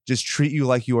movies just treat you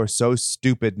like you are so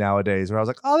stupid nowadays, where I was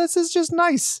like, oh, this is just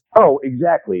nice. Oh,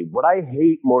 exactly. What I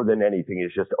hate more than anything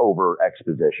is just over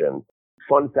exposition.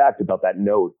 Fun fact about that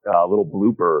note, little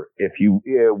blooper,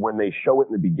 when they show it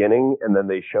in the beginning and then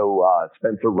they show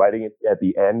Spencer writing it at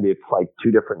the end, it's like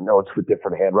two different notes with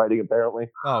different handwriting, apparently.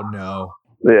 Oh, no.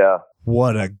 Yeah.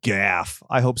 What a gaffe.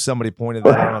 I hope somebody pointed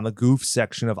that out on the goof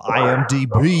section of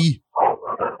IMDb.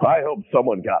 I hope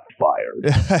someone got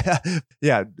fired.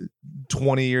 Yeah,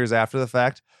 20 years after the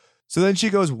fact. So then she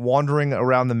goes wandering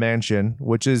around the mansion,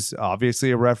 which is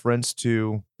obviously a reference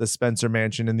to the Spencer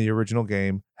mansion in the original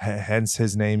game, hence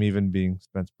his name even being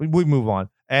Spencer. We move on.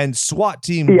 And SWAT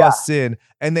team busts in,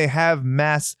 and they have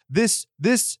masks. This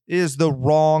is the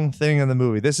wrong thing in the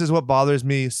movie. This is what bothers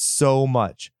me so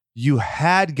much. You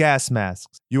had gas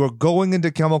masks. You are going into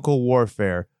chemical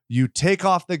warfare. You take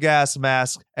off the gas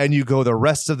mask and you go the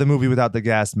rest of the movie without the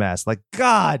gas mask. Like,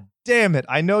 God damn it.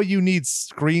 I know you need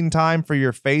screen time for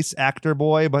your face, actor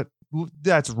boy, but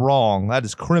that's wrong. That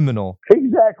is criminal.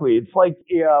 Exactly. It's like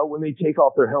when they take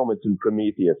off their helmets in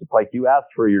Prometheus. It's like you asked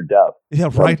for your death. Yeah,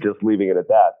 right. I'm just leaving it at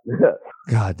that.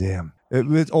 God damn.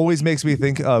 It always makes me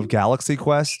think of Galaxy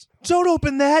Quest. Don't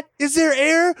open that. Is there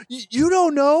air? You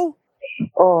don't know.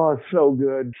 Oh, so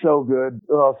good. So good.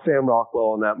 Oh, Sam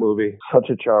Rockwell in that movie. Such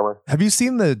a charmer. Have you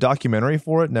seen the documentary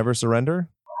for it, Never Surrender?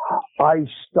 I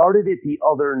started it the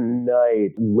other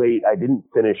night late. I didn't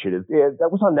finish it. That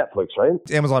was on Netflix, right?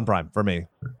 It's Amazon Prime for me.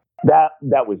 That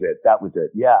was it. That was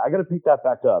it. Yeah, I got to pick that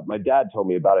back up. My dad told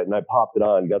me about it, and I popped it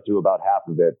on, got through about half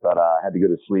of it, but I had to go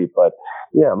to sleep. But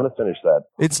yeah, I'm going to finish that.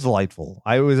 It's delightful.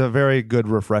 It was a very good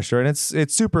refresher, and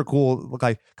it's super cool.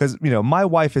 Like, because my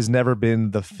wife has never been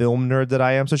the film nerd that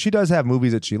I am, so she does have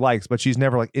movies that she likes, but she's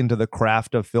never like into the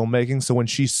craft of filmmaking. So when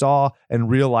she saw and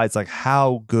realized like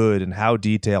how good and how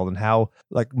detailed and how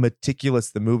like meticulous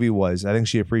the movie was, I think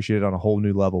she appreciated it on a whole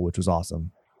new level, which was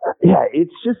awesome. Yeah,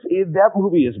 it's just that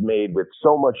movie is made with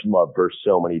so much love for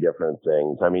so many different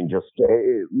things. I mean, just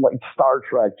like Star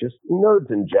Trek, just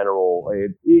nerds in general.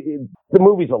 The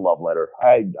movie's a love letter.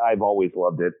 I've always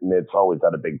loved it, and it's always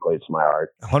had a big place in my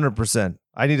heart. 100%.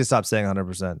 I need to stop saying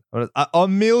 100%. A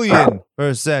million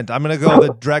 %. I'm going to go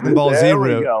the Dragon Ball Z route.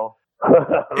 There we go.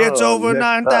 It's over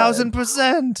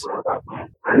 9,000%.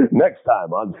 Next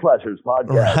time on Slashers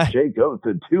Podcast, right. Jake goes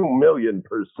to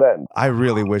 2,000,000%. I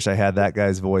really wish I had that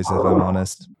guy's voice, if I'm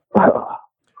honest.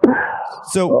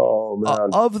 So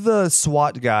of the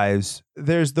SWAT guys,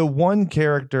 there's the one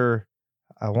character.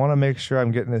 I want to make sure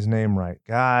I'm getting his name right.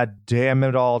 God damn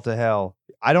it all to hell.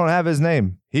 I don't have his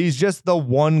name. He's just the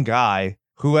one guy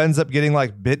who ends up getting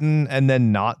like bitten and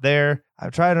then not there.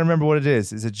 I'm trying to remember what it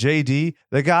is. Is it JD?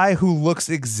 The guy who looks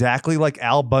exactly like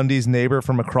Al Bundy's neighbor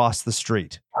from across the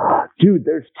street. Dude,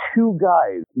 there's two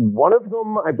guys. One of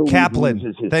them, I believe, Kaplan.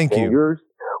 loses his Thank fingers.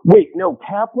 Wait, no,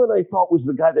 Kaplan I thought was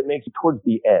the guy that makes it towards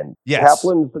the end. Yes.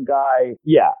 Kaplan's the guy,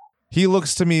 yeah. He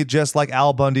looks to me just like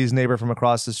Al Bundy's neighbor from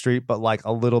across the street, but like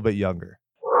a little bit younger.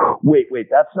 Wait,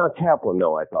 that's not Kaplan,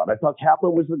 no, I thought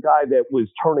Kaplan was the guy that was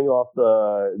turning off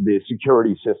the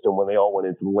security system when they all went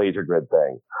into the laser grid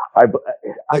thing.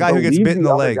 The guy who gets bit in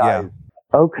the leg, yeah.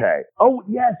 Okay. Oh,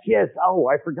 yes. Oh,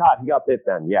 I forgot. He got bit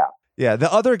then, yeah. Yeah,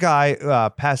 the other guy,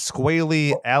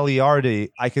 Pasquale Aliardi,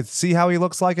 I could see how he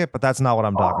looks like it, but that's not what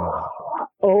I'm talking about.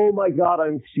 Oh my God,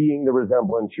 I'm seeing the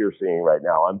resemblance you're seeing right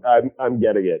now. I'm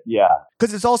getting it. Yeah.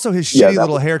 Because it's also his shitty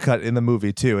little haircut in the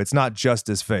movie too. It's not just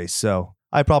his face. So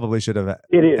I probably should have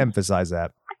emphasized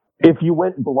that. If you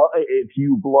went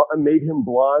made him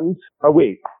blonde. Oh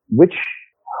wait, which?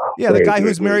 Yeah, the guy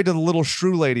who's married to the little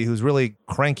shrew lady who's really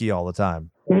cranky all the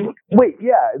time. Wait,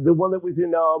 yeah, the one that was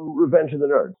in Revenge of the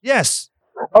Nerds. Yes.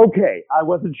 Okay, I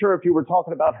wasn't sure if you were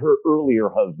talking about her earlier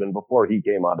husband before he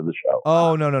came onto the show.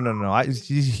 Oh, no.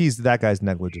 That guy's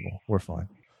negligible. We're fine.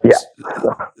 Yeah.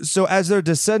 So as they're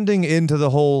descending into the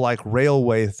whole like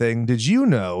railway thing, did you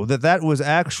know that was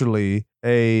actually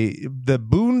the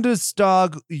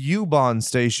Bundestag U-Bahn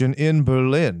station in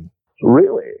Berlin?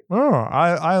 Really? Oh,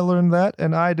 I learned that,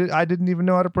 and I didn't even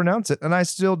know how to pronounce it, and I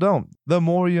still don't. The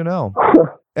more you know.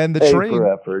 And the train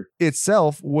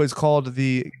itself was called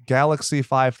the Galaxy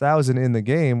 5000 in the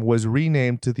game, was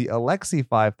renamed to the Alexei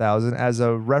 5000 as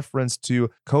a reference to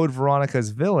Code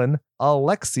Veronica's villain,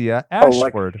 Alexia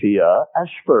Ashford.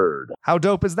 How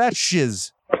dope is that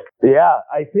shiz? Yeah,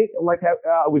 I think, like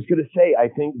I was going to say, I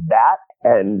think that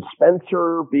and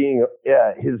Spencer being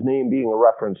his name being a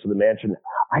reference to the mansion,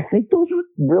 I think those are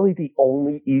really the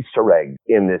only Easter eggs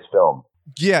in this film.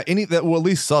 Yeah, at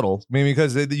least subtle. I mean,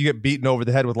 because you get beaten over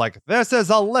the head with like, this is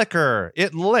a liquor.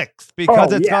 It licks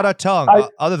because it's got a tongue.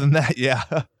 Other than that, yeah.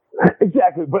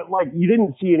 Exactly, but like you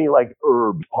didn't see any like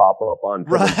herbs pop up on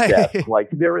someone's desk. Like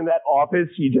they're in that office,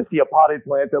 you just see a potted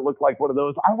plant that looked like one of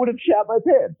those. I would have shat my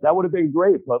pants. That would have been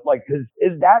great. But like, because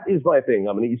that is my thing.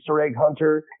 I'm an Easter egg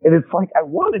hunter, and it's like I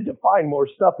wanted to find more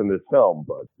stuff in this film,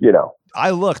 but you know.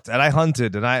 I looked and I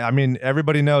hunted, and I mean,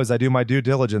 everybody knows I do my due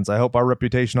diligence. I hope our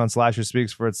reputation on Slasher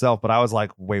speaks for itself. But I was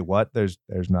like, wait, what? There's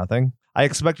nothing. I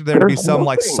expected there to be some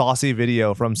like saucy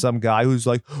video from some guy who's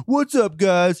like, "What's up,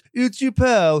 guys? It's your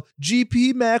pal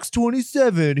GP Max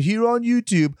 27 here on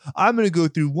YouTube. I'm gonna go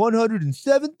through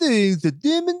 107 things that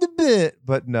dim in the bit."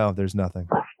 But no, there's nothing.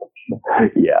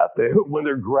 Yeah, when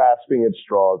they're grasping at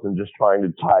straws and just trying to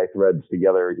tie threads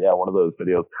together. Yeah, one of those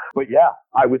videos. But yeah,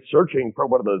 I was searching for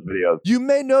one of those videos. You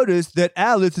may notice that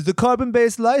Alice is a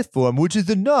carbon-based life form, which is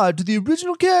a nod to the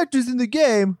original characters in the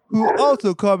game who are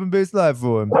also carbon-based life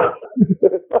forms.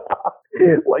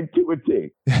 Like to a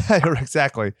T.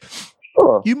 Exactly.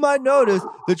 You might notice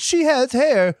that she has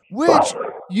hair, which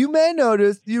you may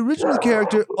notice the original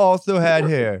character also had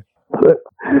hair.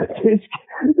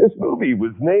 This movie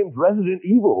was named Resident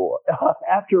Evil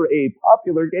after a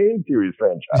popular game series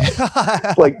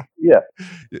franchise. Like, yeah.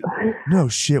 No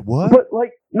shit, what? But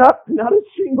like, not a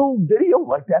single video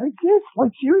like that exists.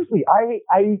 Like, seriously,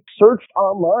 I searched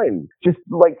online just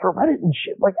like for Reddit and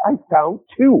shit. Like, I found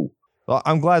two. Well,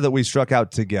 I'm glad that we struck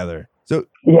out together. So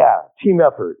yeah, team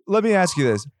effort. Let me ask you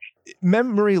this.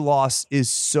 Memory loss is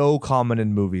so common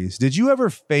in movies. Did you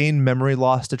ever feign memory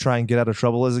loss to try and get out of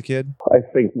trouble as a kid? I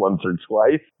think once or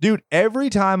twice. Dude, every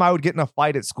time I would get in a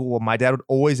fight at school, my dad would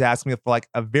always ask me for like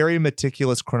a very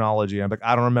meticulous chronology. I'm like,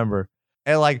 I don't remember.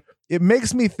 And like, it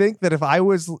makes me think that if I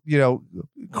was,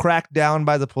 cracked down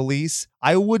by the police,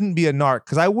 I wouldn't be a narc,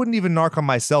 because I wouldn't even narc on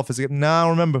myself as a kid. No, I don't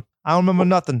remember. I don't remember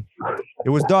nothing. It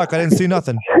was dark. I didn't see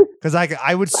nothing. Because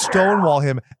I would stonewall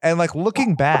him. And like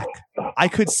looking back, I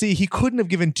could see he couldn't have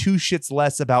given two shits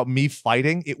less about me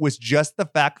fighting. It was just the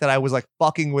fact that I was like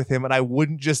fucking with him and I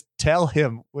wouldn't just tell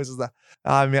him.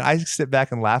 I sit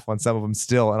back and laugh on some of them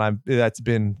still. And that's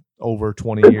been over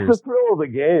 20 years. It's the thrill of the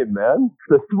game, man.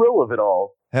 The thrill of it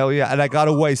all. Hell yeah. And I got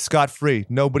away scot-free.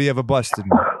 Nobody ever busted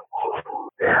me.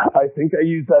 I think I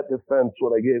used that defense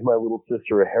when I gave my little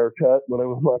sister a haircut when I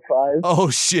was like 5. Oh,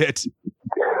 shit.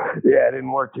 Yeah, it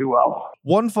didn't work too well.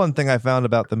 One fun thing I found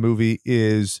about the movie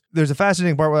is there's a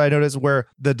fascinating part where I noticed where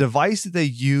the device that they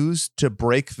use to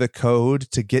break the code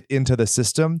to get into the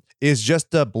system is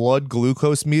just a blood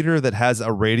glucose meter that has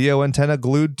a radio antenna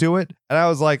glued to it. And I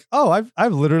was like, oh,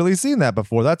 I've literally seen that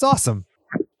before. That's awesome.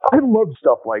 I love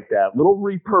stuff like that. Little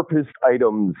repurposed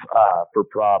items for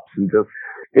props and just,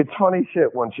 it's funny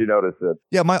shit once you notice it.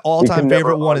 Yeah, my all-time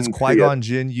favorite one is Qui-Gon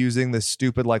Jinn using this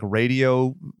stupid like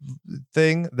radio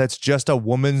thing that's just a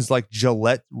woman's like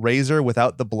Gillette razor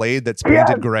without the blade that's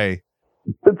painted gray.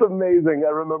 It's amazing.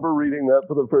 I remember reading that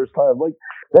for the first time. Like,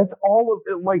 that's all of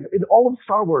it. Like, in all of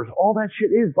Star Wars, all that shit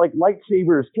is like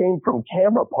lightsabers came from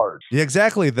camera parts. Yeah,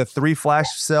 exactly. The 3 flash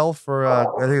cell for I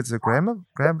think it's a grandma.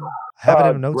 I have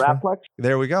it in notes.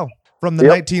 There we go. From the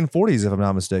 1940s, if I'm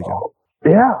not mistaken.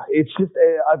 Yeah, it's just,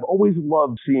 I've always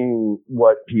loved seeing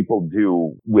what people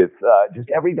do with just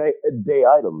everyday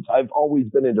items. I've always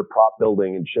been into prop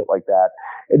building and shit like that.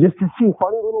 And just to see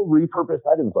funny little repurposed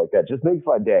items like that just makes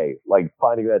my day, like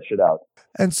finding that shit out.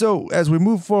 And so as we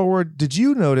move forward, did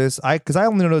you notice, because I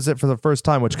only noticed it for the first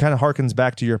time, which kind of harkens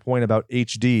back to your point about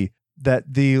HD,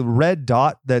 that the red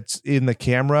dot that's in the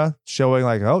camera showing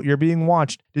like, oh, you're being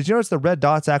watched. Did you notice the red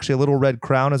dot's actually a little red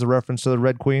crown as a reference to the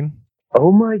Red Queen?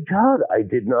 Oh my God, I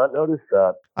did not notice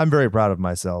that. I'm very proud of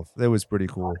myself. It was pretty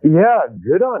cool. Yeah,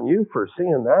 good on you for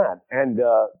seeing that. And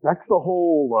that's the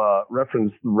whole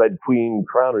reference to the Red Queen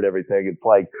crown and everything. It's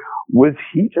like, was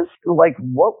he just like,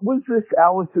 what was this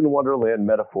Alice in Wonderland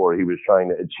metaphor he was trying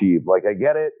to achieve? Like, I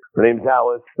get it. Her name's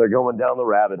Alice. They're going down the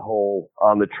rabbit hole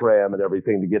on the tram and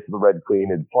everything to get to the Red Queen.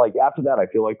 It's like, after that, I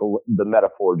feel like the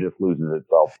metaphor just loses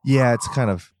itself. Yeah, it's kind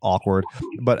of awkward.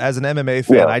 But as an MMA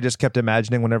fan, I just kept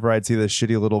imagining whenever I'd see this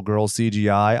shitty little girl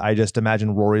CGI, I just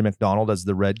imagined Rory McDonald as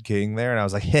the Red King there. And I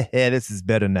was like, hey, this is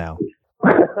better now.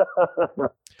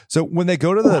 So when they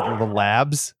go to the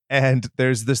labs and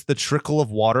there's the trickle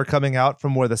of water coming out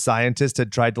from where the scientist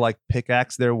had tried to like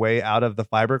pickaxe their way out of the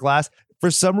fiberglass, for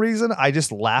some reason, I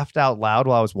just laughed out loud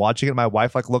while I was watching it. My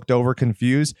wife like looked over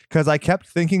confused because I kept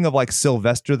thinking of like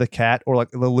Sylvester the cat or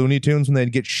like the Looney Tunes when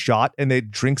they'd get shot and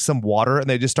they'd drink some water and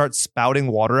they just start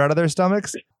spouting water out of their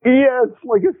stomachs. Yes,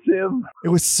 like a sieve. It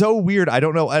was so weird. I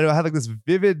don't know. I had like this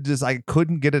vivid, just I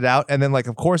couldn't get it out. And then like,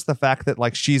 of course, the fact that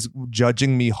like she's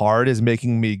judging me hard is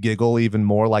making me giggle even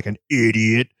more like an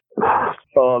idiot.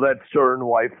 Oh, that stern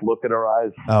wife look in her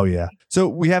eyes. Oh, yeah. So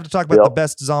we have to talk about the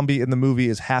best zombie in the movie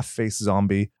is Half-Face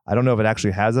Zombie. I don't know if it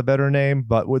actually has a better name,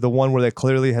 but with the one where they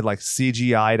clearly had like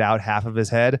CGI'd out half of his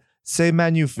head. C'est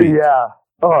magnifique. Yeah.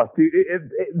 Oh, dude,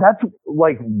 that's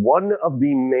like one of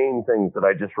the main things that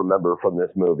I just remember from this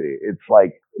movie. It's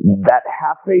like that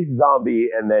half-face zombie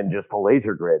and then just the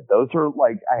laser grid. Those are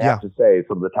like, I have to say,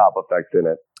 some of the top effects in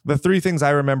it. The 3 things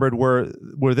I remembered were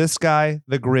this guy,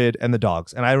 the grid, and the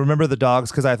dogs. And I remember the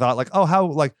dogs because I thought like, oh, how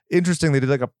like interesting. They did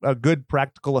like a good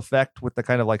practical effect with the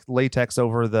kind of like latex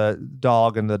over the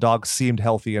dog, and the dog seemed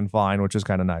healthy and fine, which is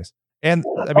kind of nice. And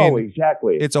I mean,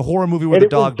 exactly. It's a horror movie where the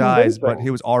dog dies, but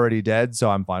he was already dead, so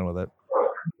I'm fine with it.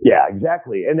 Yeah,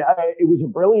 exactly. And it was a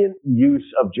brilliant use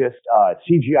of just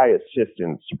CGI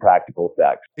assistance to practical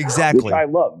effects. Exactly. Which I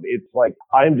love. It's like,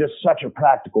 I'm just such a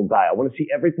practical guy. I want to see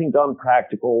everything done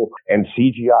practical, and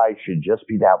CGI should just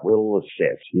be that little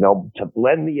assist, you know, to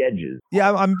blend the edges.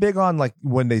 Yeah, I'm big on like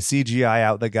when they CGI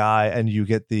out the guy and you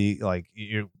get the like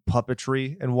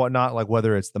puppetry and whatnot, like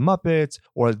whether it's the Muppets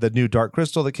or the new Dark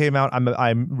Crystal that came out.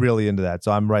 I'm really into that.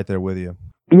 So I'm right there with you.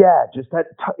 Yeah, just that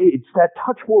it's that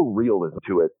touch more realism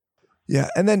to it. Yeah,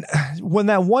 and then when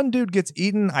that one dude gets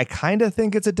eaten, I kind of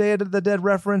think it's a Day of the Dead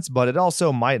reference, but it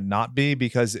also might not be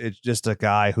because it's just a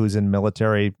guy who's in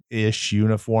military-ish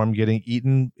uniform getting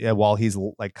eaten while he's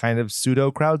like kind of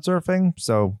pseudo crowd surfing.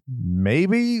 So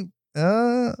maybe.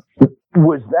 Was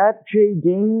that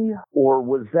JD or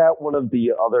was that one of the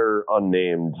other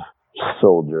unnamed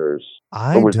soldiers?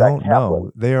 I don't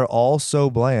know. They are all so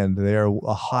bland. They are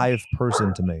a hive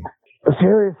person to me.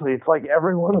 Seriously, it's like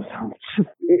every one of them,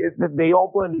 they all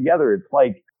blend together. It's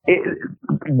like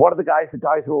one of the guys that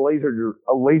dies with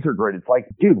a laser grid. It's like,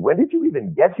 dude, when did you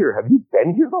even get here? Have you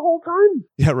been here the whole time?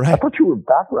 Yeah, right. I thought you were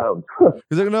background.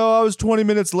 He's like, no, I was 20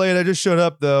 minutes late. I just showed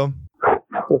up, though.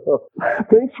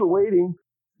 Thanks for waiting.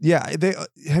 Yeah,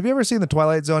 have you ever seen the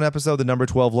Twilight Zone episode, The Number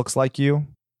 12 Looks Like You?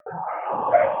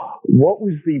 What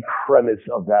was the premise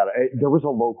of that? There was a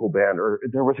local band, or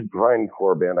there was a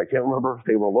grindcore band. I can't remember if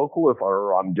they were local,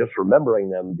 or I'm just remembering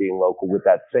them being local with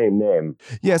that same name.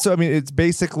 Yeah, so I mean, it's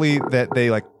basically that they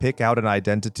like pick out an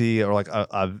identity or like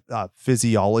a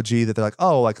physiology that they're like,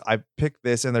 oh, like I picked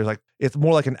this, and there's like it's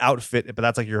more like an outfit, but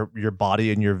that's like your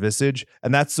body and your visage.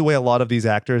 And that's the way a lot of these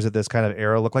actors at this kind of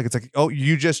era look like. It's like, oh,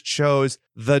 you just chose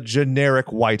the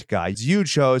generic white guy. You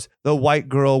chose the white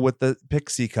girl with the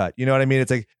pixie cut. You know what I mean?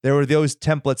 It's like there were those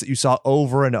templates that you saw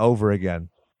over and over again.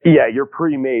 Yeah, your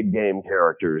pre-made game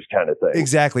characters kind of thing.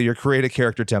 Exactly, your creative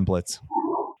character templates.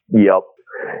 Yep.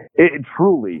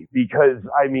 Truly, because,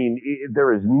 I mean,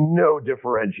 there is no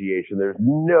differentiation. There's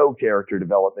no character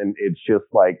development. It's just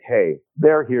like, hey,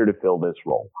 they're here to fill this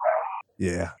role.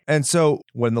 Yeah. And so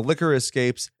when the liquor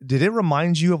escapes, did it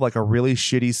remind you of like a really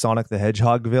shitty Sonic the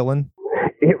Hedgehog villain?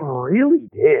 It really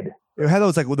did. It had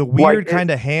those like with the weird kind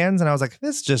of hands, and I was like,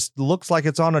 this just looks like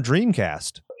it's on a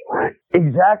Dreamcast.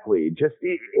 Exactly. Just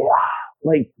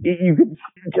like you could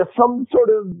just some sort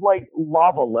of like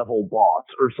lava level boss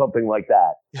or something like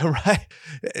that. Right.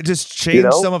 Just change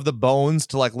some of the bones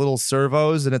to like little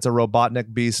servos, and it's a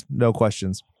Robotnik beast, no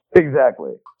questions.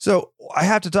 Exactly. So I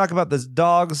have to talk about the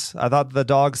dogs. I thought the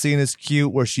dog scene is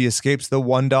cute where she escapes the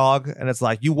one dog and it's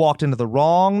like, you walked into the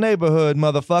wrong neighborhood,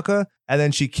 motherfucker. And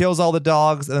then she kills all the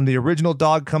dogs and then the original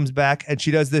dog comes back and she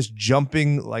does this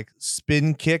jumping like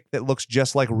spin kick that looks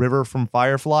just like River from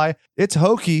Firefly. It's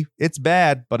hokey. It's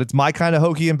bad, but it's my kind of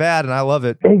hokey and bad and I love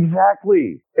it.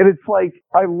 Exactly. And it's like,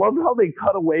 I love how they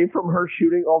cut away from her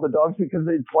shooting all the dogs because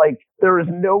it's like, there is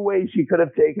no way she could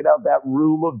have taken out that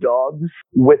room of dogs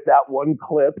with that one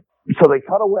clip. So they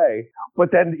cut away, but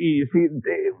then you see,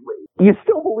 you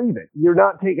still believe it. You're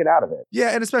not taken out of it. Yeah,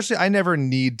 and especially I never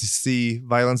need to see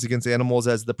violence against animals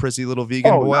as the prissy little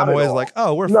vegan boy. I'm always like,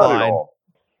 oh, we're not fine.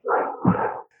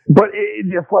 But it's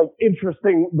just like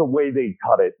interesting the way they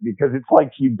cut it because it's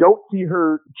like you don't see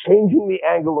her changing the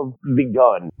angle of the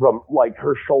gun from like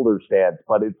her shoulder stance,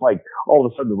 but it's like all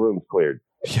of a sudden the room's cleared.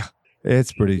 Yeah,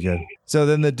 it's pretty good. So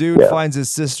then the dude finds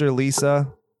his sister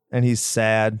Lisa. And he's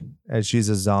sad as she's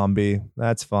a zombie.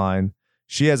 That's fine.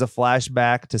 She has a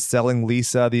flashback to selling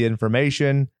Lisa the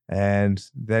information. And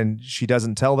then she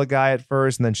doesn't tell the guy at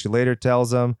first. And then she later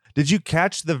tells him. Did you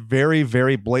catch the very,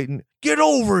 very blatant, get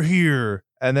over here?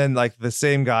 And then like the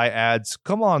same guy adds,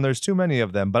 come on, there's too many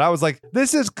of them. But I was like,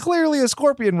 this is clearly a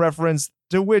Scorpion reference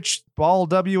to which Paul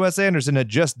W.S. Anderson had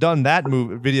just done that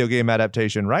video game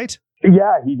adaptation, right?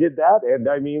 Yeah, he did that. And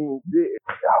I mean,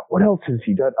 what else has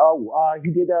he done? Oh,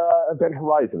 he did Event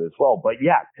Horizon as well. But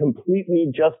yeah,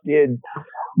 completely just did,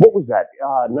 what was that,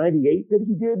 98 that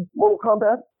he did Mortal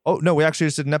Kombat? Oh, no, we actually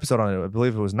just did an episode on it. I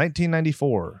believe it was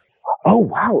 1994. Oh,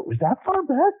 wow. It was that far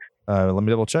back? Let me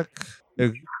double check.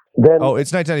 It's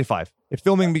 1995.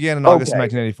 Filming began in August of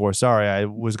 1994. Sorry, I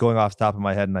was going off the top of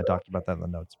my head and I talked about that in the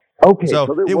notes. Okay. So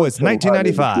it was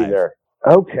 1995.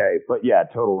 Okay, but yeah,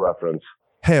 total reference.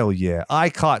 Hell yeah. I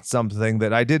caught something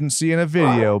that I didn't see in a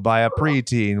video by a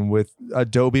preteen with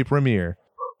Adobe Premiere.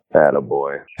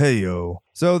 Attaboy. Hey, yo.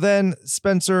 So then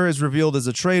Spencer is revealed as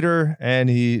a traitor and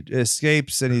he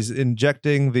escapes and he's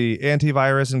injecting the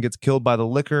antivirus and gets killed by the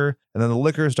liquor. And then the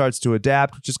liquor starts to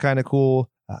adapt, which is kind of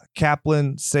cool.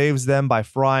 Kaplan saves them by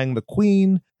frying the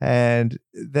queen. And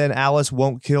then Alice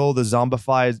won't kill the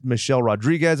zombified Michelle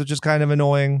Rodriguez, which is kind of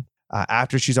annoying.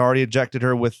 After she's already injected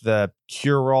her with the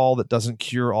cure-all that doesn't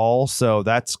cure all. So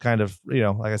that's kind of,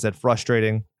 like I said,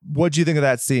 frustrating. What do you think of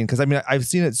that scene? Because, I mean, I've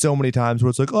seen it so many times where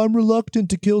it's like, I'm reluctant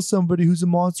to kill somebody who's a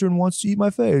monster and wants to eat my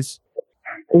face.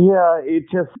 Yeah, it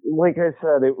just, like I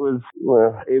said, it was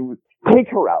take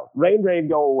her out. Rain,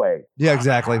 go away. Yeah,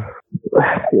 exactly.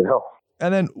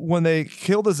 And then when they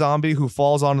kill the zombie who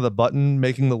falls onto the button,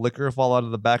 making the liquor fall out of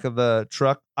the back of the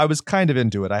truck, I was kind of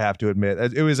into it, I have to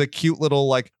admit. It was a cute little,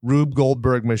 like, Rube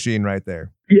Goldberg machine right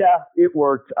there. Yeah, it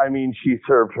worked. I mean, she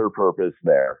served her purpose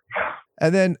there.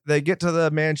 And then they get to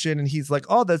the mansion and he's like,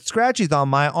 oh, the scratchies on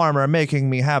my arm are making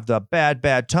me have the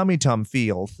bad tummy-tum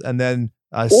feels. And then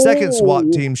a second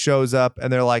SWAT team shows up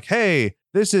and they're like, hey,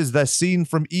 this is the scene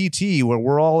from E.T. where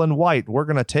we're all in white. We're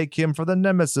going to take him for the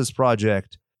Nemesis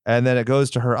Project. And then it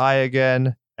goes to her eye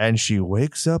again, and she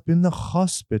wakes up in the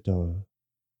hospital.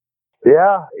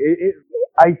 Yeah,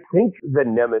 I think the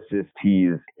Nemesis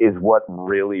tease is what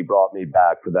really brought me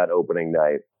back for that opening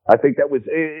night. I think that was,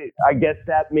 I guess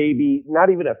that maybe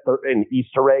not even an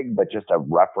Easter egg, but just a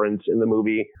reference in the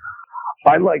movie.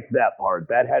 I liked that part.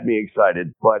 That had me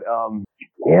excited. But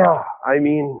yeah, I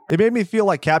mean, it made me feel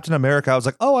like Captain America. I was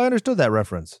like, oh, I understood that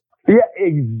reference. Yeah,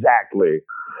 exactly.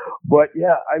 But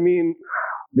yeah, I mean,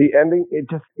 the ending, it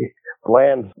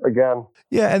bland again.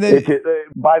 Yeah, and then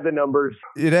by the numbers.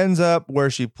 It ends up where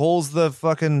she pulls the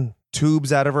fucking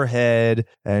tubes out of her head,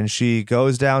 and she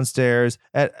goes downstairs.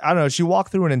 And I don't know, she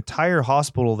walked through an entire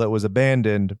hospital that was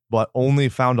abandoned, but only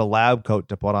found a lab coat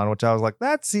to put on, which I was like,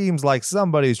 that seems like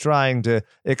somebody's trying to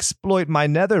exploit my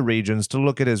nether regions to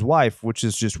look at his wife, which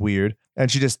is just weird. And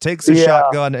she just takes a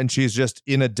shotgun and she's just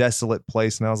in a desolate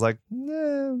place. And I was like,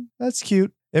 that's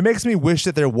cute. It makes me wish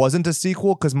that there wasn't a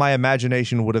sequel because my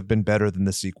imagination would have been better than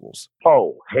the sequels.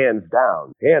 Oh, hands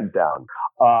down. Hands down.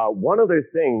 One other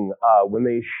thing, when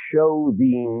they show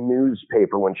the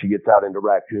newspaper when she gets out into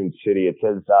Raccoon City, it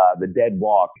says The Dead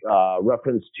Walk,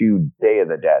 reference to Day of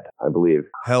the Dead, I believe.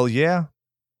 Hell yeah.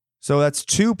 So that's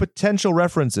 2 potential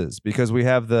references because we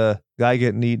have the guy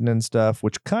getting eaten and stuff,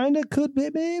 which kind of could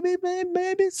be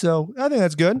maybe. So I think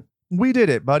that's good. We did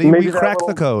it, buddy. We cracked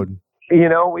the code. You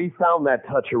know, we found that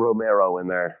touch of Romero in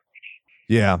there.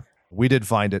 Yeah, we did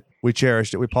find it. We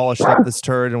cherished it. We polished up this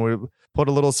turd and we put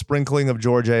a little sprinkling of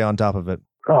George A on top of it.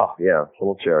 Oh, yeah, a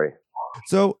little cherry.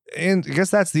 So, and I guess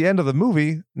that's the end of the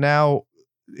movie. Now,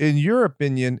 in your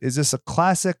opinion, is this a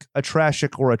classic, a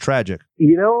trashic, or a tragic?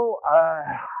 You know,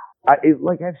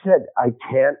 like I've said, I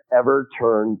can't ever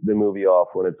turn the movie off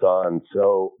when it's on.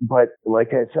 So, but like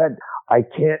I said, I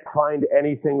can't find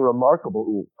anything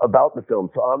remarkable about the film.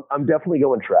 So I'm definitely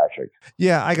going tragic.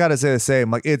 Yeah, I got to say the same.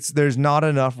 Like there's not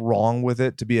enough wrong with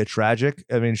it to be a tragic.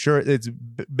 I mean, sure, its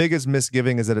biggest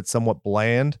misgiving is that it's somewhat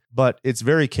bland, but it's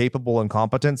very capable and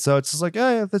competent. So it's just like,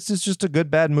 this is just a good,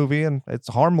 bad movie and it's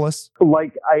harmless.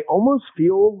 Like, I almost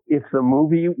feel if the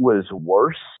movie was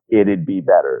worse, it'd be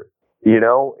better. You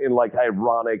know, in like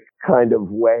ironic kind of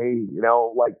way, you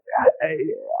know, like,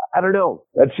 I don't know.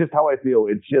 That's just how I feel.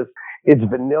 It's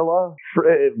vanilla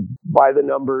by the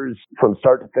numbers from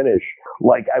start to finish.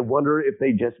 Like, I wonder if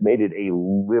they just made it a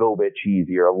little bit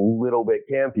cheesier, a little bit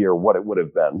campier, what it would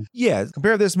have been. Yeah.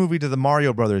 Compare this movie to the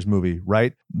Mario Brothers movie,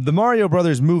 right? The Mario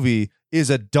Brothers movie is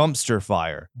a dumpster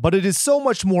fire, but it is so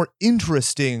much more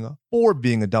interesting for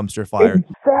being a dumpster fire.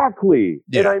 Exactly.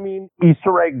 Yeah. And I mean,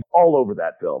 Easter eggs all over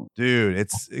that film. Dude,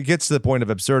 it gets to the point of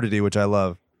absurdity, which I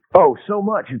love. Oh, so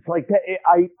much. It's like that.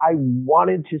 I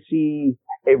wanted to see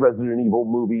a Resident Evil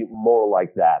movie more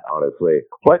like that, honestly.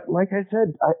 But like I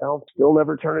said, I'll still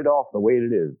never turn it off the way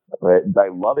it is. I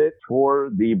love it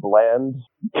for the bland,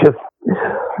 just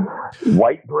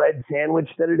white bread sandwich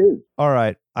that it is. All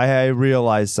right. I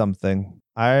realized something.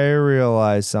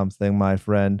 My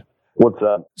friend. What's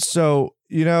up? So,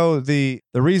 you know, the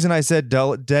reason I said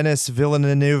Denis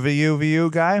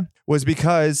Villeneuve guy was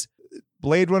because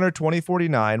Blade Runner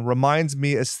 2049 reminds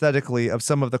me aesthetically of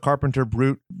some of the Carpenter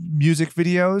Brute music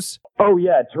videos. Oh,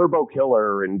 yeah, Turbo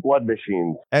Killer and Blood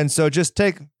Machines. And so just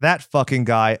take that fucking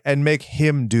guy and make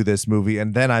him do this movie,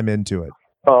 and then I'm into it.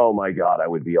 Oh, my God, I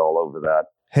would be all over that.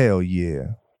 Hell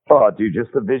yeah. Oh, dude,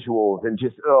 just the visuals and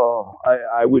just,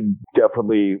 I would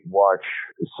definitely watch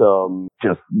some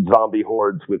just zombie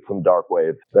hordes with some dark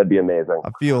wave. That'd be amazing.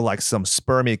 I feel like some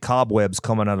spermy cobwebs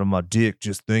coming out of my dick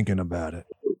just thinking about it.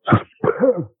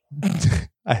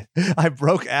 I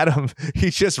broke Adam.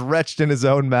 He just retched in his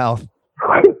own mouth.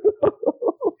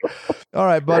 All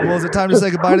right, bud. Well, is it time to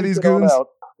say goodbye to these goons?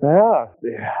 Yeah,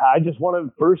 I just want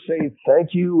to first say thank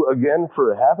you again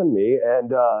for having me,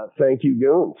 and thank you,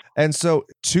 goons. And so,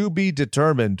 to be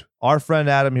determined, our friend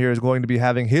Adam here is going to be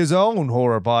having his own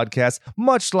horror podcast,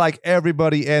 much like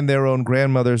everybody and their own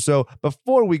grandmother. So,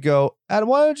 before we go, Adam,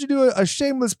 why don't you do a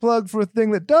shameless plug for a thing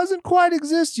that doesn't quite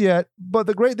exist yet? But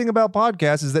the great thing about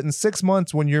podcasts is that in 6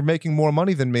 months, when you're making more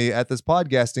money than me at this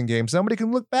podcasting game, somebody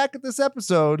can look back at this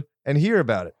episode and hear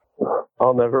about it.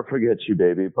 I'll never forget you,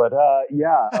 baby. But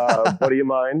buddy of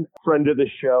mine, friend of the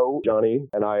show, Johnny,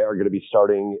 and I are going to be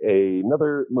starting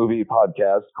another movie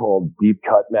podcast called Deep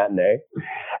Cut Matinee.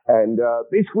 And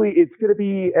basically, it's going to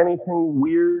be anything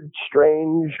weird,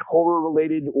 strange,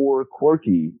 horror-related, or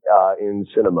quirky in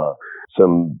cinema.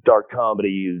 Some dark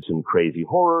comedies, some crazy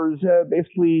horrors,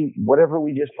 basically whatever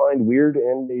we just find weird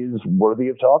and is worthy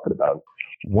of talking about.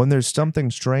 When there's something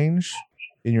strange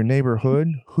in your neighborhood,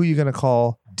 who are you going to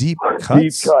call Deep Cuts?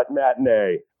 Deep Cut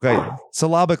Matinee. Okay,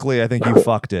 syllabically, I think you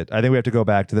fucked it. I think we have to go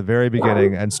back to the very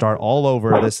beginning and start all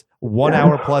over. This 1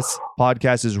 hour plus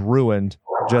podcast is ruined.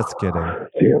 Just kidding.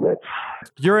 Damn it.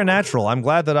 You're a natural. I'm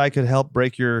glad that I could help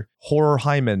break your horror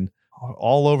hymen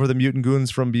all over the Mutant Goons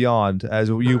from Beyond as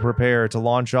you prepare to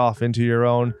launch off into your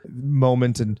own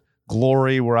moment and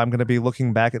glory where I'm going to be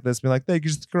looking back at this and be like, they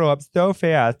just grow up so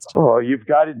fast. Oh, you've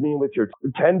guided me with your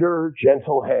tender,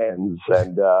 gentle hands.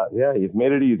 And you've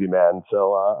made it easy, man.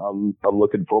 So I'm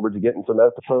looking forward to getting some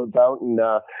episodes out and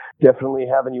definitely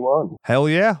having you on. Hell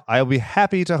yeah. I'll be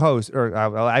happy to host, or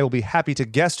I will be happy to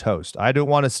guest host. I don't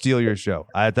want to steal your show.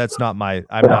 I'm not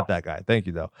that guy. Thank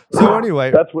you, though. So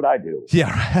anyway. That's what I do.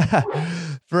 Yeah.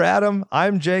 For Adam,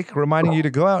 I'm Jake, reminding you to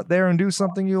go out there and do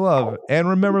something you love. And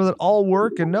remember that all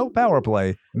work and no power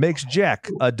play makes Jack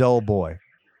a dull boy.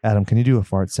 Adam, can you do a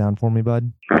fart sound for me,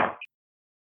 bud?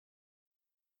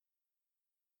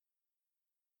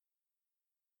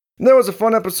 That was a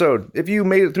fun episode. If you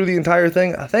made it through the entire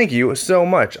thing, thank you so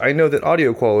much. I know that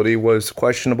audio quality was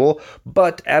questionable,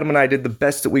 but Adam and I did the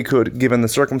best that we could given the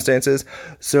circumstances.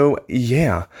 So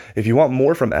yeah, if you want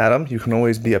more from Adam, you can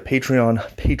always be a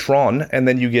Patreon patron, and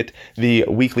then you get the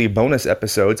weekly bonus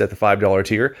episodes at the $5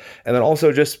 tier. And then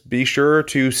also just be sure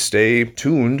to stay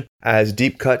tuned as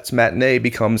Deep Cuts Matinee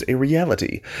becomes a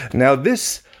reality. Now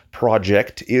this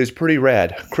project is pretty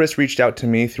rad. Chris reached out to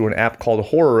me through an app called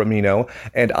Horror Amino,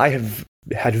 and I have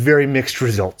had very mixed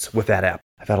results with that app.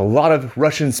 I've had a lot of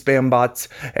Russian spam bots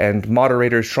and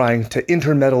moderators trying to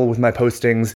intermeddle with my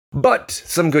postings, but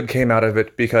some good came out of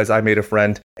it because I made a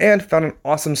friend and found an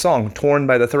awesome song, Torn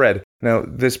by the Thread. Now,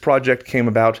 this project came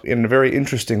about in a very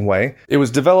interesting way. It was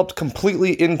developed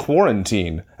completely in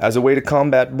quarantine as a way to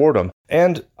combat boredom,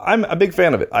 and I'm a big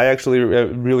fan of it. I actually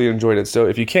really enjoyed it, so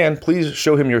if you can, please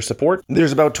show him your support.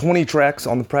 There's about 20 tracks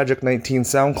on the Project 19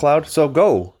 SoundCloud, so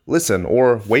go, listen,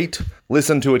 or wait,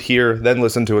 listen to it here, then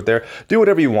listen to it there. Do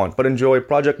whatever you want, but enjoy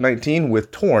Project 19 with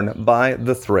Torn by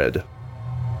the Thread.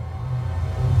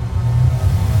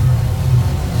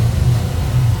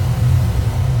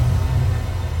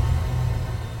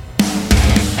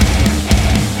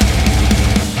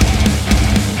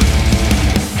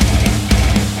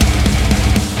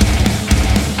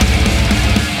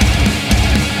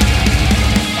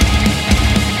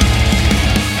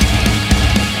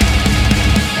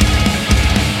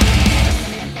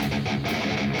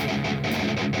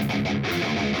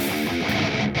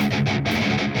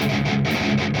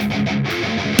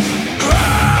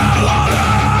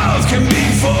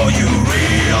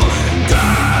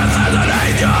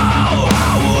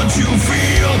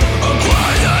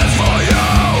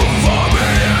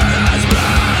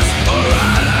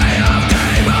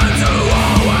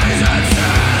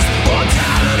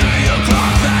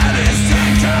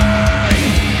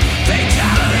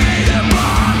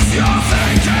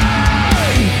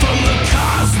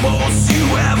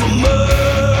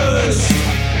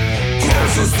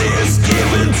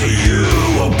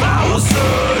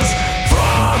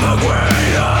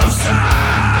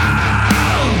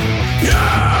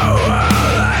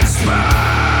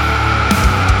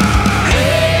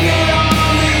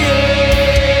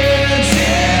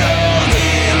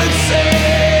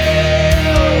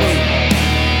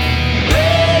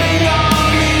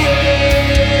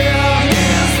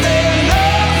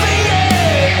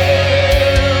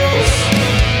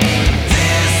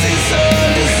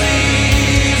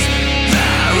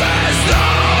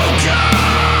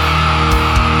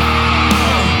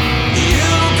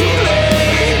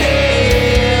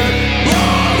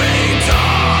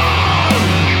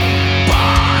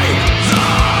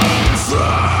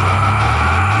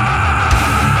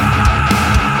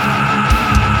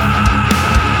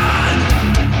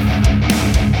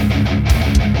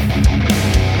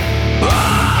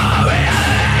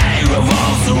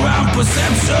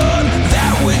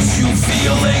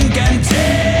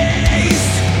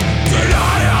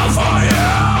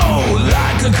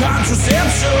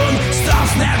 Contraception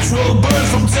stops natural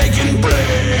birth from taking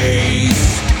place.